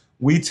good,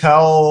 we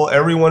tell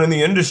everyone in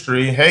the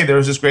industry, hey,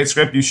 there's this great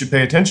script, you should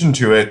pay attention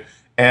to it.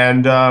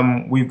 And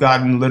we've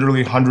gotten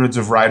literally hundreds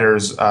of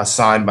writers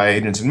signed by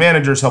agents and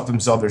managers, help them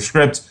sell their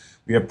script.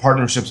 We have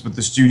partnerships with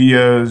the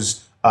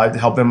studios to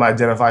help them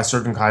identify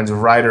certain kinds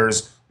of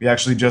writers. We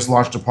actually just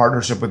launched a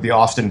partnership with the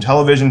Austin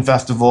Television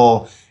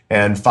Festival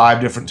and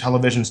 5 different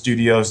television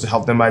studios to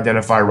help them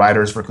identify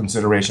writers for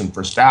consideration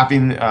for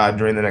staffing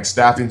during the next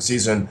staffing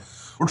season.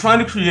 We're trying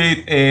to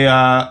create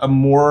a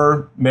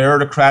more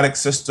meritocratic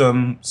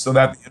system so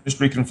that the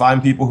industry can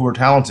find people who are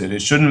talented.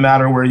 It shouldn't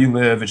matter where you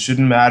live. It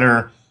shouldn't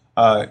matter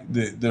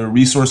the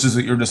resources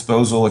at your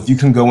disposal. If you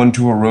can go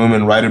into a room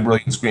and write a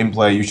brilliant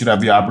screenplay, you should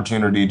have the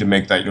opportunity to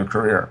make that your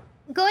career.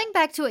 Going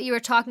back to what you were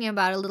talking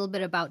about a little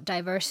bit about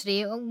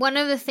diversity, one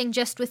of the things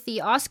just with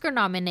the Oscar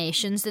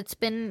nominations, it's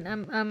been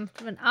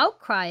an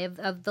outcry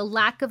of the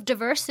lack of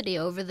diversity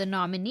over the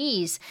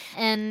nominees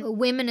and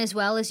women as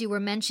well, as you were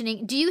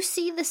mentioning. Do you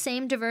see the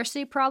same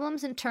diversity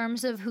problems in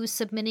terms of who's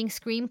submitting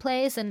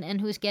screenplays and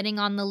who's getting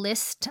on the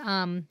list,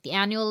 the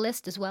annual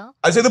list as well?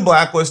 I'd say the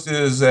Blacklist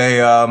is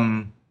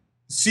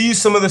sees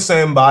some of the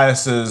same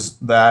biases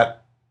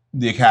that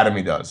the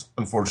Academy does,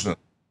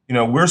 unfortunately.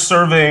 We're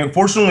serving,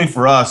 fortunately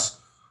for us,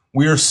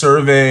 we are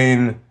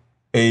serving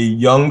a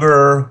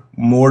younger,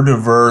 more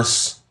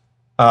diverse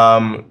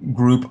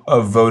group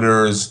of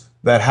voters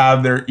that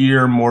have their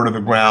ear more to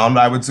the ground,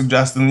 I would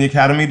suggest, than the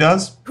Academy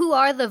does. Who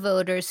are the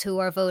voters who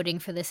are voting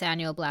for this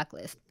annual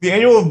Blacklist? The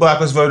annual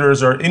Blacklist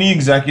voters are any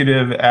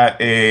executive at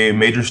a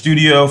major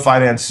studio,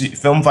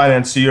 film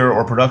financier,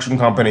 or production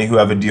company who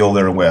have a deal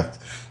they're with.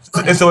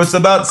 And so it's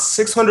about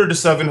 600 to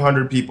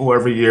 700 people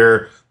every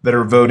year that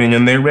are voting,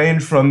 and they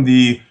range from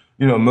the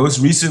most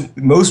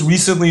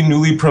recently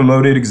newly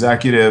promoted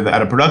executive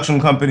at a production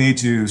company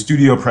to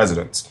studio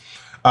presidents.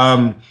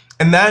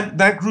 And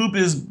that group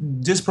is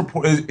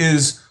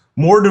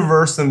more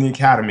diverse than the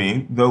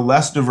Academy, though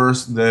less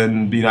diverse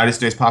than the United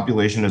States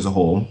population as a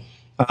whole.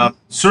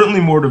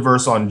 Certainly more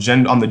diverse on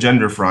the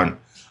gender front.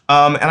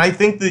 And I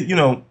think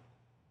that,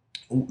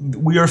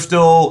 we are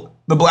still,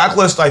 the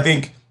Blacklist, I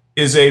think,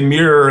 is a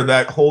mirror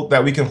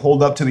that we can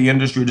hold up to the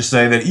industry to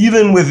say that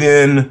even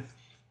within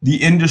the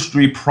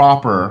industry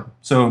proper,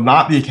 so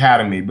not the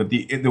Academy, but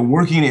the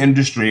working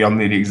industry on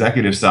the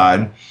executive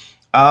side,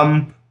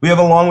 we have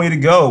a long way to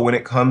go when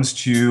it comes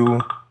to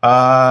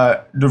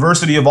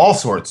diversity of all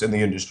sorts in the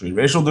industry,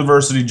 racial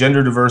diversity,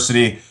 gender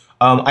diversity.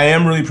 I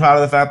am really proud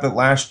of the fact that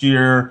last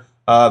year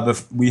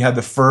we had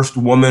the first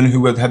woman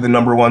who had the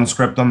 #1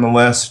 script on the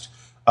list,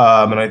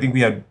 and I think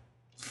we had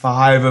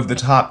 5 of the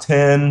top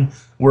 10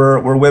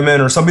 were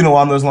women or something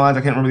along those lines.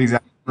 I can't remember the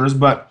exact numbers,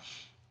 but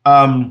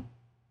the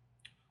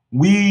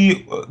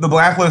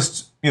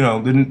Blacklist,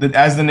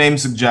 as the name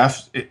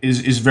suggests,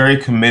 is very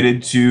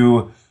committed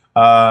to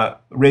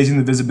raising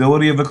the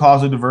visibility of the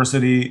cause of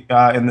diversity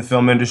in the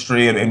film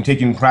industry and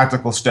taking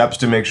practical steps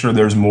to make sure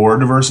there's more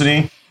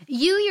diversity.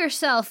 You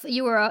yourself,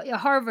 you were a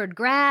Harvard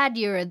grad,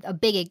 you're a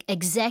big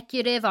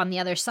executive on the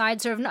other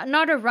side, sort of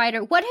not a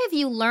writer. What have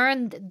you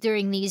learned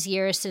during these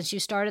years since you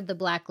started the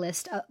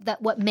Blacklist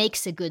that what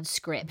makes a good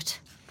script?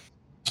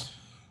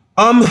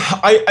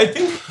 I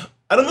think,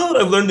 I don't know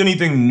that I've learned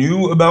anything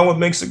new about what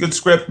makes a good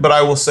script, but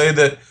I will say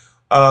that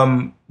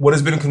what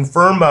has been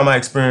confirmed by my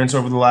experience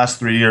over the last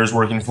 3 years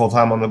working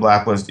full-time on the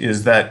Blacklist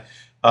is that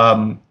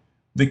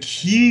the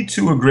key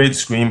to a great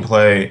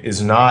screenplay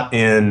is not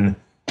in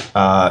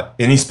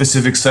any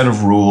specific set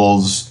of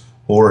rules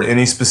or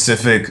any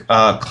specific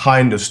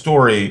kind of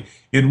story.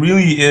 It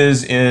really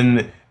is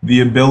in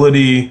the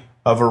ability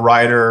of a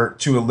writer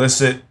to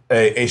elicit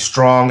a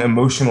strong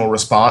emotional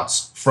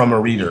response from a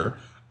reader.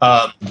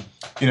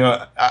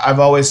 I've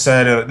always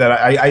said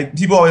that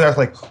people always ask,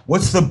 like,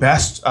 what's the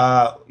best,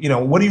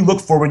 what do you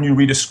look for when you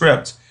read a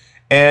script?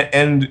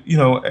 And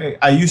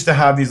I used to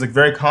have these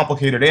very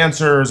complicated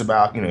answers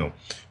about,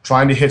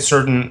 trying to hit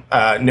certain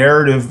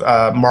narrative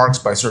marks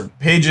by certain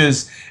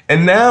pages.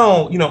 And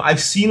now,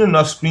 I've seen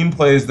enough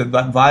screenplays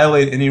that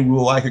violate any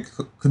rule I could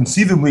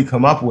conceivably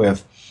come up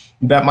with,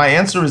 that my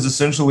answer is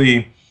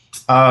essentially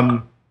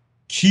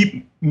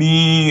keep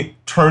me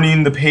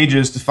turning the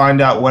pages to find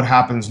out what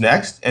happens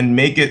next and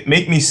make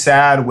me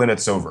sad when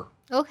it's over.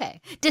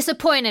 Okay.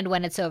 Disappointed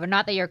when it's over.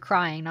 Not that you're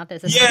crying. Not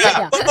that.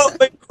 Yeah.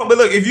 But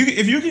look,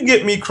 if you can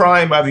get me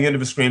crying by the end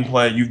of a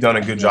screenplay, you've done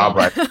a good job,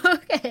 right?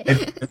 Okay.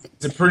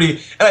 It's a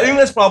pretty, and I think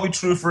that's probably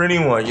true for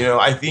anyone.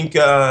 I think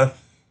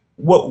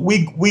what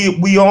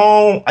we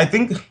all, I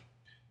think,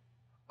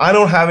 I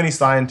don't have any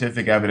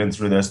scientific evidence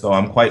for this, though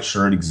I'm quite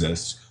sure it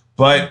exists.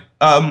 But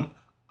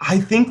I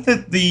think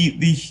that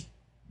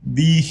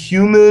the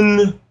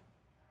human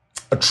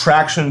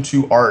attraction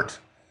to art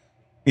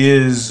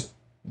is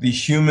the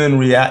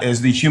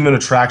human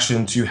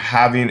attraction to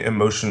having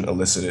emotion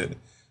elicited.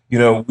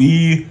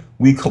 We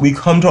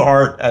come to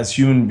art as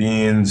human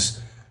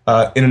beings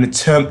in an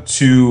attempt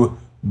to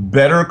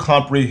better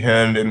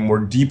comprehend and more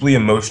deeply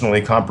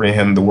emotionally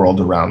comprehend the world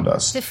around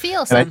us. To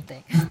feel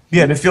something.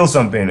 To feel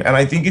something. And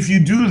I think if you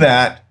do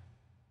that,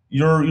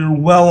 you're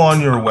well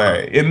on your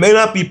way. It may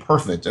not be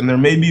perfect, and there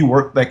may be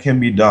work that can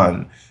be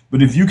done,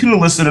 but if you can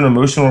elicit an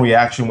emotional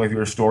reaction with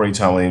your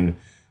storytelling,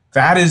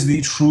 that is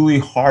the truly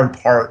hard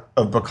part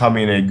of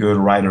becoming a good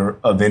writer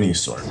of any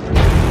sort.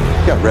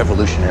 You got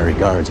Revolutionary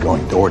Guards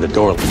going door to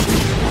door.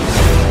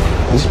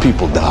 These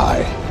people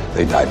die.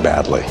 They die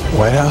badly.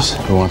 White House,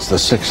 who wants the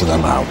 6 of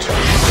them out?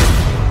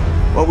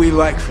 What we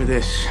like for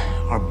this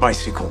are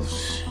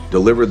bicycles.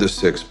 Deliver the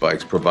 6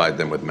 bikes, provide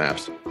them with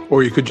maps.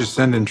 Or you could just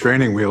send in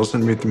training wheels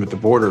and meet them at the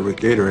border with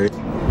Gatorade.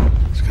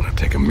 It's gonna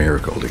take a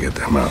miracle to get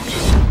them out.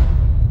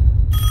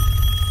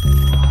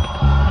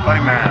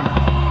 Buddy man,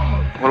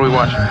 what are we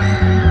watching?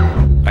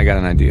 I got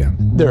an idea.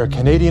 They're a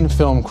Canadian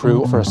film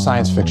crew for a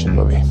science fiction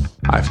movie.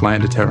 I fly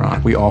into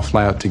Tehran. We all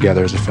fly out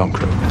together as a film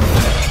crew.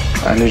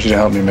 I need you to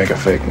help me make a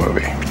fake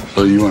movie.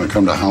 So you want to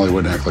come to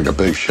Hollywood and act like a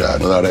big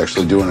shot without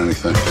actually doing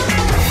anything?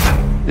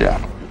 Yeah.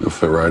 You'll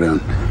fit right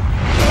in.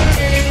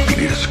 You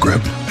need a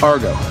script?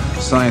 Argo,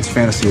 science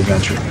fantasy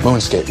adventure.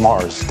 Moonscape,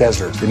 Mars,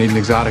 desert. They need an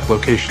exotic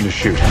location to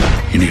shoot.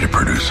 You need a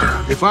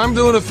producer. If I'm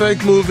doing a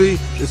fake movie,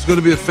 it's going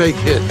to be a fake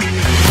hit.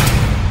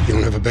 You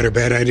don't have a better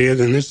bad idea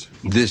than this?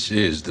 This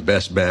is the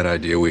best bad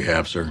idea we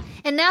have, sir.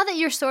 And now that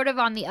you're sort of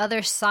on the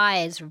other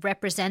sides,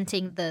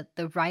 representing the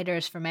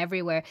writers from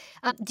everywhere,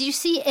 do you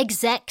see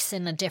execs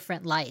in a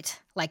different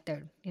light? Like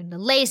they're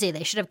lazy,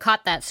 they should have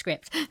caught that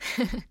script.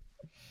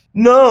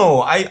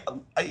 No, I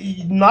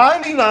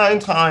 99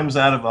 times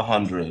out of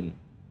 100,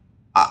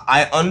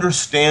 I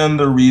understand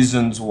the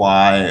reasons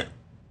why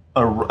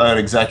an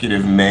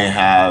executive may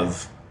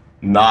have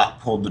not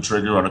pulled the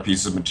trigger on a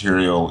piece of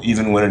material,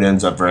 even when it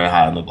ends up very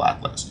high on the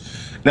blacklist.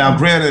 Now,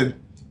 granted,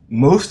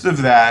 most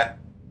of that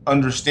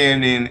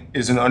understanding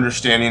is an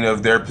understanding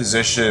of their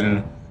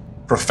position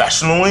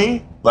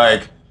professionally.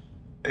 Like,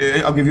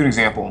 I'll give you an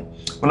example.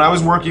 When I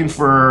was working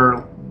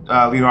for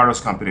Leonardo's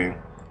company,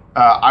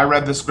 I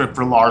read the script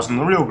for Lars and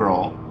the Real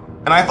Girl,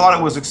 and I thought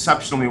it was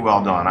exceptionally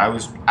well done. I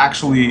was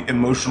actually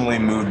emotionally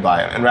moved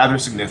by it, and rather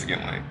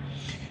significantly.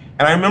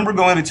 And I remember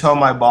going to tell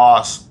my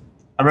boss,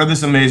 I read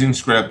this amazing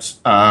script,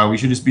 we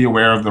should just be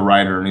aware of the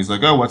writer. And he's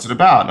like, oh, what's it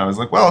about? And I was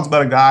like, well, it's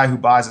about a guy who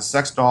buys a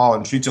sex doll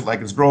and treats it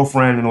like his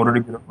girlfriend in order to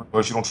get over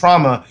emotional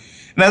trauma.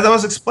 And as I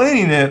was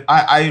explaining it,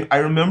 I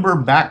remember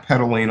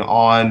backpedaling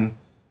on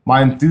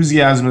my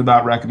enthusiasm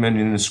about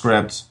recommending the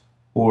script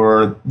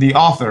or the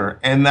author.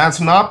 And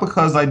that's not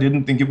because I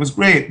didn't think it was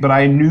great, but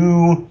I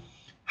knew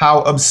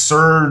how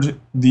absurd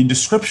the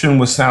description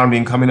was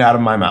sounding coming out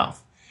of my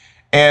mouth.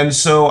 And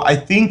so I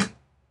think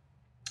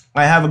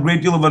I have a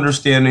great deal of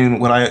understanding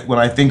when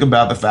I think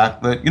about the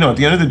fact that, at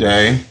the end of the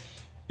day,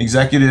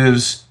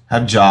 executives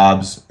have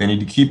jobs. They need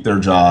to keep their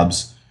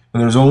jobs.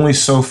 And there's only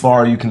so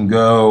far you can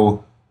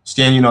go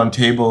standing on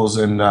tables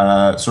and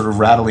sort of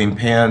rattling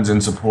pans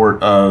in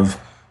support of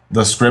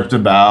the script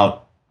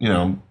about,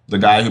 the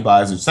guy who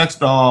buys a sex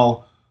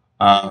doll,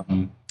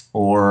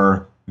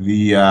 or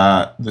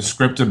the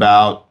script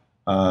about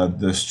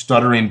the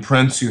stuttering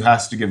prince who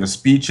has to give a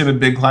speech in a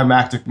big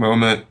climactic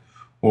moment,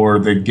 or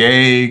the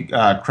gay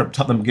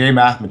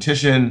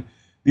mathematician.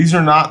 These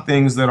are not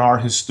things that are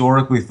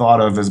historically thought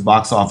of as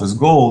box office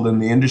gold in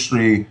the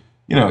industry.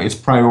 Its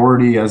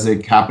priority as a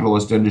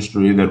capitalist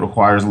industry that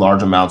requires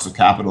large amounts of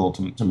capital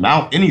to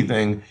mount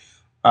anything.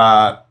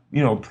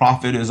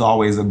 Profit is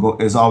always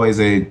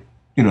a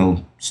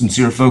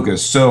sincere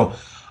focus. So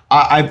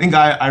I think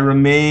I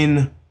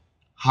remain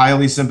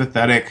highly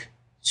sympathetic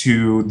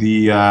to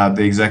the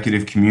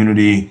executive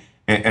community,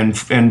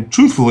 and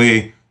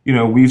truthfully,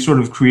 we've sort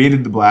of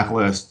created the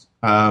blacklist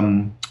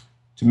to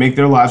make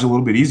their lives a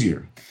little bit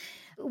easier.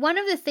 One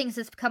of the things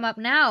that's come up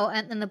now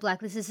in the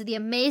Blacklist is the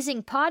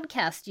amazing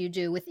podcast you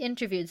do with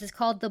interviews. It's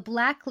called the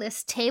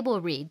Blacklist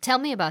Table Read. Tell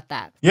me about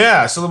that.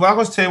 Yeah, so the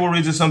Blacklist Table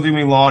Reads is something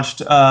we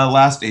launched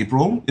last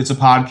April. It's a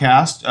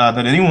podcast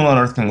that anyone on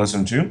earth can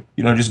listen to.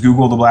 Just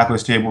Google the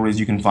Blacklist Table Reads.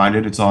 You can find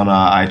it. It's on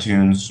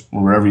iTunes,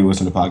 wherever you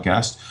listen to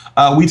podcasts.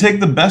 We take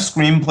the best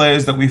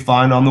screenplays that we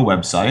find on the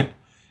website,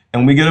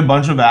 and we get a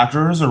bunch of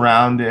actors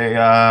around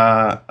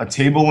a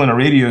table in a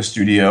radio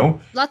studio.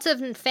 Lots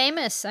of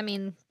famous,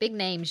 big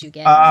names you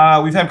get.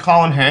 We've had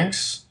Colin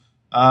Hanks.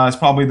 It's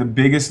probably the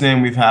biggest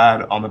name we've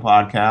had on the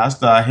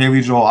podcast.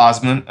 Haley Joel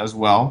Osment as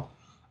well.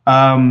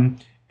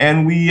 And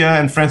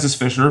Francis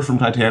Fisher from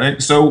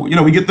Titanic. So,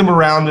 we get them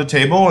around a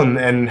table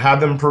and have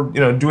them,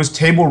 do a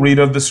table read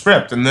of the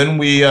script. And then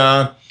we,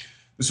 the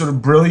sort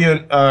of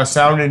brilliant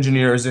sound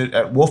engineers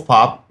at Wolf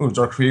Pop, who's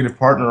our creative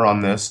partner on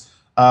this,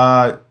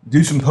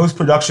 do some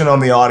post-production on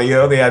the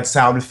audio. They add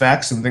sound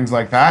effects and things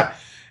like that.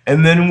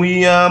 And then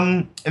we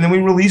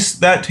release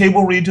that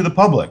table read to the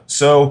public.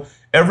 So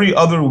every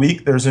other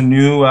week there's a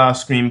new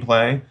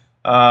screenplay.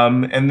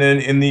 And then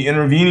in the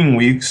intervening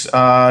weeks,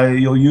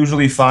 you'll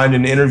usually find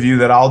an interview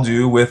that I'll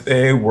do with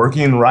a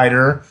working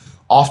writer,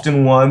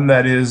 often one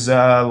that is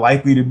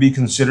likely to be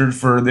considered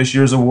for this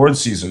year's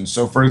awards season.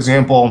 So for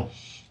example,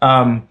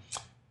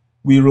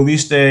 we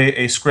released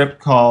a script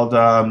called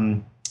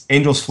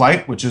Angel's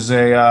Flight, which is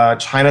a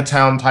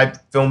Chinatown-type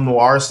film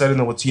noir set in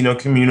the Latino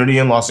community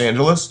in Los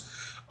Angeles,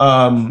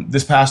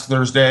 this past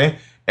Thursday.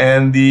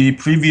 And the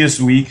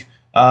previous week,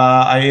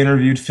 I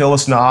interviewed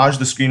Phyllis Naj,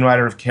 the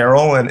screenwriter of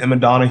Carol, and Emma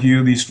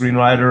Donahue, the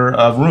screenwriter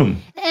of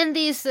Room. And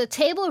these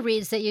table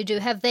reads that you do,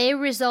 have they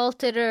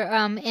resulted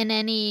in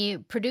any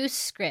produced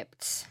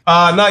scripts?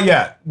 Not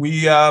yet.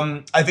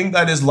 I think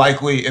that is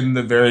likely in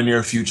the very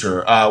near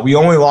future. We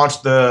only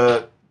launched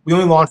the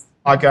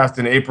podcast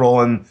in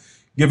April, and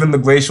given the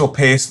glacial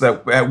pace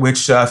at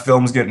which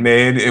films get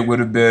made, it would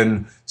have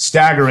been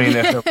staggering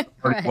if it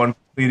were one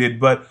completed.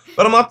 But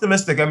I'm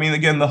optimistic.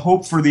 Again, the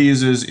hope for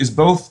these is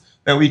both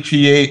that we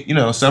create,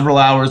 several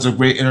hours of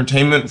great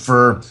entertainment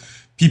for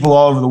people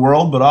all over the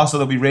world, but also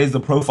that we raise the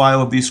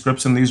profile of these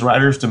scripts and these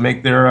writers to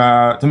make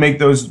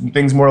those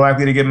things more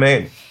likely to get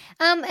made.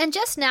 And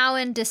just now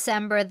in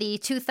December, the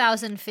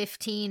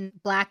 2015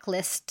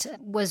 Blacklist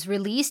was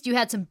released. You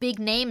had some big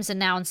names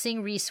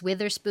announcing, Reese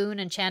Witherspoon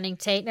and Channing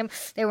Tatum.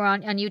 They were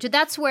on YouTube.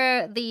 That's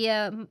where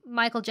the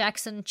Michael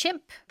Jackson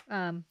Chimp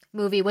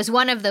movie was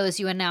one of those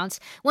you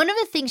announced. One of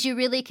the things you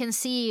really can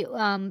see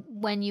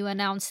when you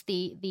announce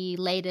the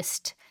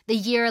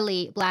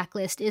yearly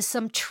Blacklist is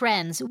some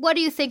trends. What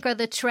do you think are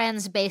the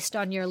trends based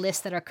on your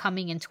list that are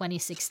coming in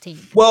 2016?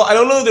 Well, I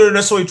don't know that there are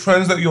necessarily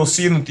trends that you'll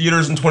see in the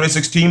theaters in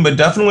 2016, but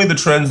definitely the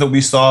trends that we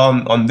saw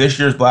on this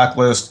year's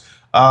Blacklist.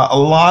 A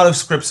lot of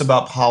scripts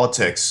about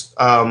politics,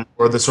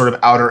 or the sort of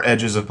outer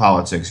edges of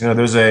politics.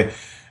 There's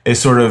a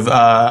sort of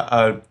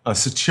a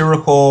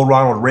satirical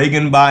Ronald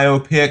Reagan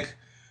biopic.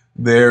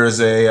 There's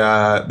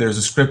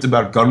a script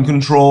about gun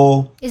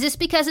control. Is this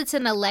because it's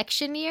an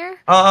election year?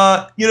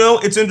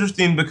 It's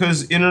interesting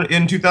because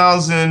in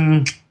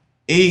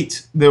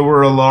 2008 there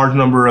were a large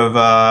number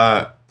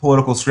of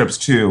political scripts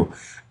too.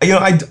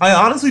 I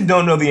honestly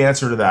don't know the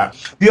answer to that.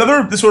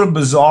 The sort of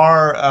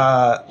bizarre,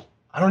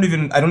 I don't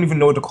even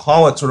know what to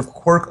call it, sort of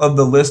quirk of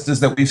the list is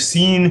that we've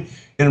seen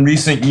in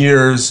recent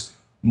years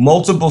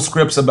multiple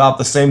scripts about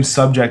the same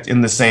subject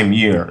in the same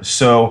year.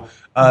 So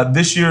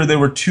this year there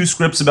were 2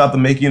 scripts about the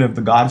making of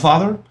The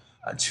Godfather.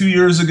 2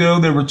 years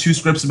ago there were 2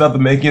 scripts about the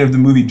making of the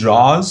movie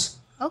Jaws.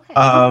 Okay.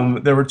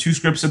 There were 2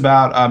 scripts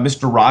about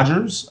Mr.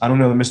 Rogers. I don't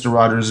know that Mr.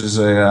 Rogers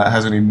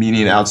has any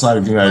meaning outside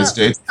of the United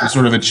States. It's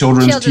sort of a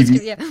children's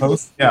TV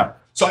host. Yeah.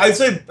 So I'd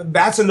say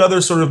that's another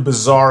sort of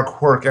bizarre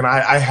quirk, and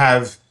I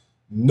have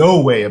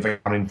no way of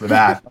accounting for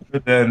that other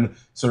than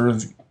sort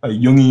of a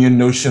Jungian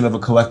notion of a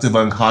collective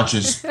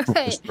unconscious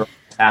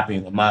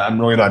happening. I'm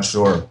really not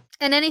sure.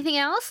 And anything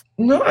else?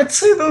 No, I'd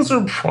say those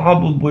are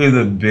probably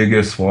the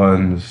biggest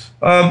ones.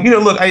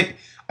 Look, I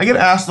get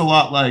asked a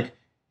lot, like,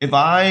 if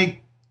I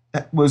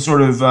was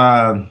sort of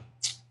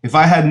if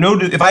I had no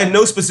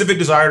specific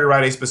desire to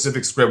write a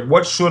specific script,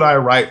 what should I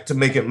write to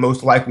make it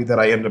most likely that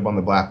I end up on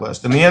the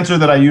blacklist? And the answer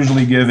that I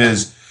usually give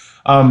is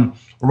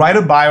write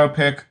a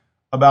biopic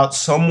about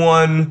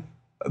someone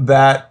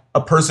that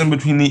a person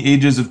between the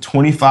ages of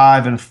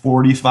 25 and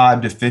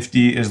 45 to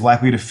 50 is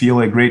likely to feel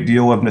a great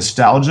deal of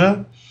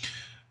nostalgia.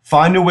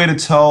 Find a way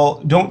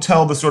to don't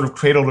tell the sort of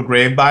cradle to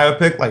grave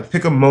biopic, like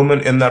pick a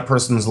moment in that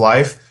person's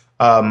life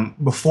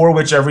before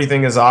which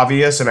everything is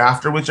obvious and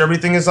after which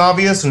everything is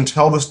obvious, and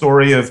tell the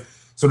story of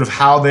sort of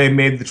how they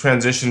made the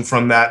transition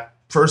from that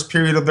first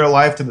period of their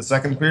life to the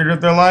second period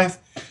of their life.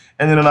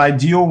 And in an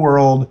ideal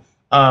world,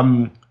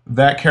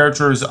 that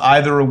character is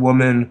either a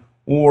woman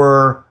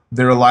or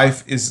their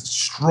life is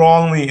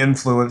strongly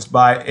influenced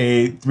by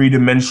a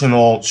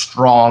 3-dimensional,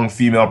 strong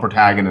female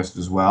protagonist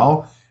as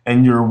well.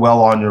 And you're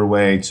well on your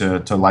way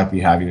to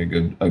likely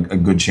having a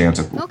good chance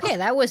at it. Okay,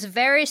 that was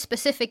very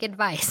specific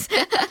advice.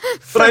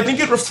 But I think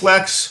it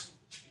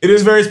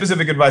is very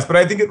specific advice, but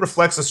I think it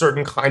reflects a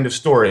certain kind of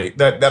story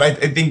that I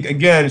think,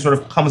 again, sort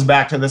of comes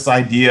back to this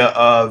idea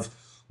of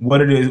what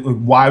it is,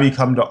 why we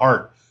come to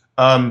art.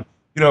 At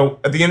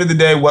the end of the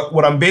day,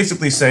 what I'm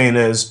basically saying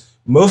is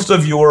most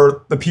of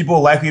the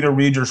people likely to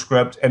read your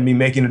script and be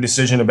making a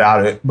decision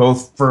about it,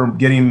 both for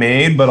getting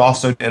made but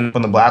also to end up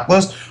on the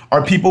blacklist,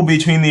 are people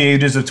between the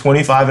ages of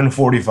 25 and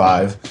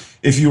 45.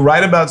 If you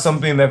write about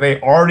something that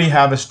they already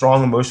have a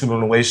strong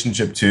emotional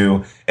relationship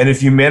to, and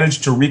if you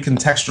manage to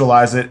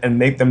recontextualize it and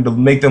make them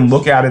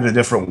look at it a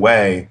different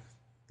way,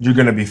 you're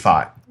going to be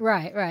fine.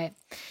 Right.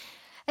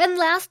 And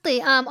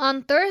lastly,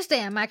 on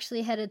Thursday, I'm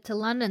actually headed to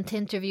London to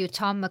interview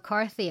Tom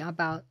McCarthy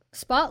about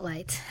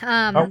Spotlight.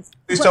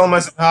 Please tell him I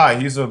said hi.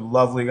 He's a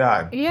lovely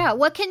guy. Yeah.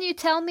 What can you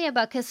tell me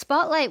about, because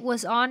Spotlight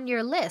was on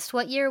your list.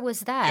 What year was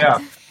that? Yeah.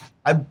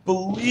 I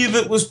believe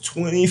it was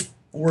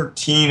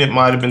 2014. It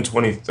might have been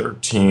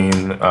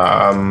 2013.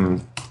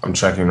 I'm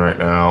checking right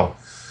now.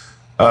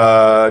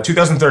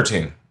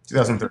 2013.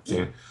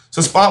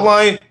 So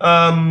Spotlight,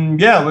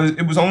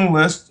 it was on the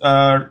list.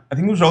 I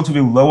think it was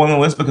relatively low on the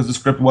list because the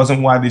script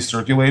wasn't widely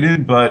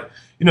circulated, but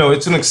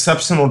it's an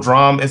exceptional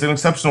drama. It's an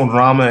exceptional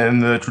drama in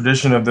the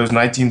tradition of those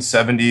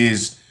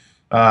 1970s,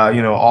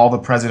 all the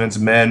President's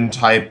Men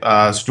type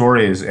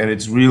stories, and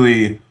it's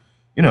really,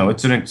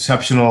 it's an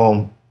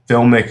exceptional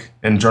filmic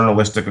and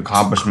journalistic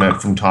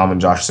accomplishment from Tom and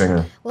Josh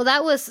Singer. Well,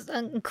 that was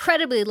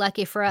incredibly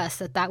lucky for us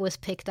that was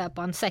picked up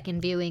on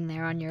second viewing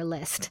there on your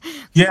list.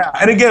 Yeah,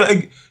 and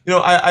again,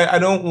 I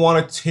don't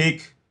want to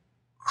take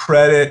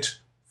credit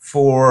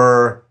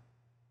for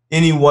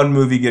any one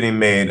movie getting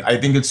made. I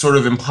think it's sort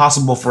of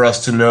impossible for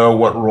us to know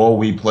what role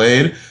we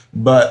played,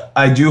 but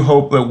I do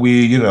hope that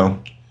we,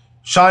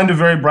 shined a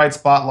very bright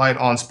spotlight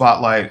on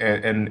Spotlight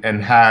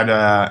and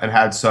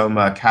had some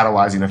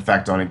catalyzing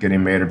effect on it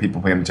getting made or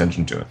people paying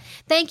attention to it.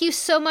 Thank you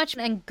so much,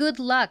 and good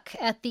luck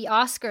at the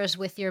Oscars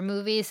with your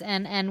movies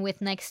and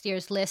with next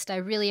year's list. I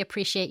really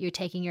appreciate you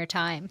taking your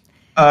time.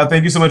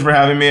 Thank you so much for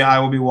having me. I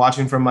will be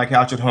watching from my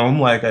couch at home,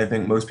 like I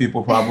think most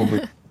people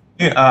probably.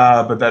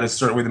 But that is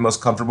certainly the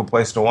most comfortable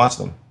place to watch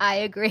them. I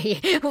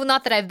agree. Well,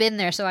 not that I've been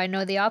there, so I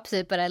know the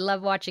opposite, but I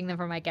love watching them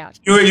from my couch.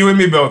 You and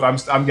me both.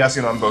 I'm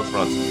guessing on both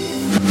fronts.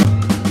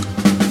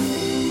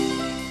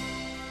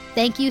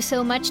 Thank you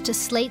so much to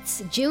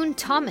Slate's June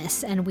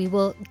Thomas, and we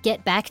will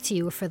get back to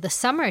you for the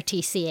summer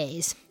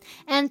TCAs.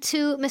 And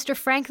to Mr.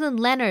 Franklin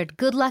Leonard,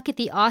 good luck at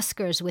the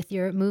Oscars with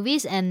your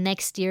movies and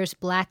next year's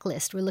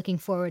Blacklist. We're looking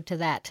forward to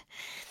that.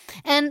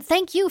 And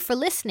thank you for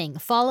listening.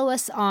 Follow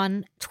us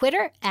on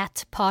Twitter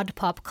at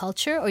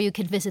PodPopCulture, or you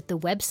can visit the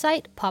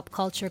website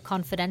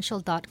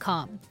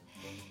popcultureconfidential.com.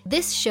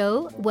 This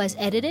show was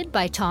edited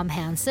by Tom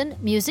Hansen,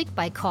 music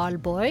by Carl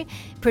Boy,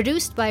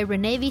 produced by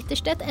Renee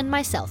Witterstedt and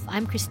myself.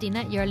 I'm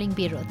Christina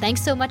Yerling-Biro.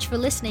 Thanks so much for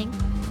listening.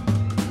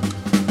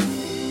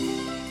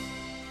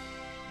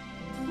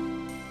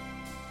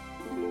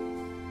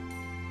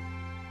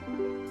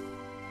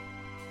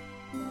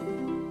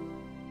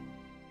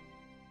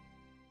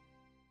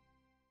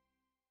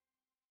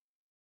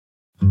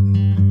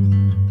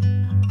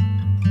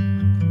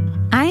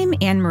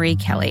 Marie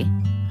Kelly.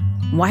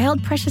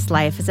 Wild Precious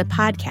Life is a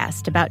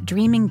podcast about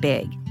dreaming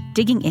big,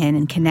 digging in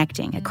and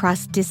connecting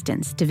across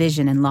distance,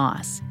 division, and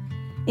loss.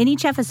 In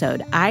each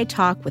episode, I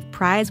talk with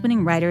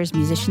prize-winning writers,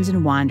 musicians,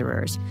 and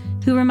wanderers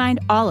who remind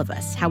all of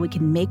us how we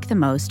can make the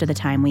most of the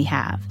time we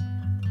have.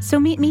 So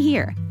meet me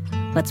here.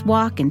 Let's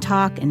walk and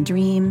talk and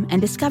dream and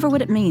discover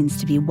what it means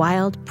to be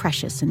wild,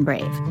 precious, and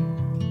brave.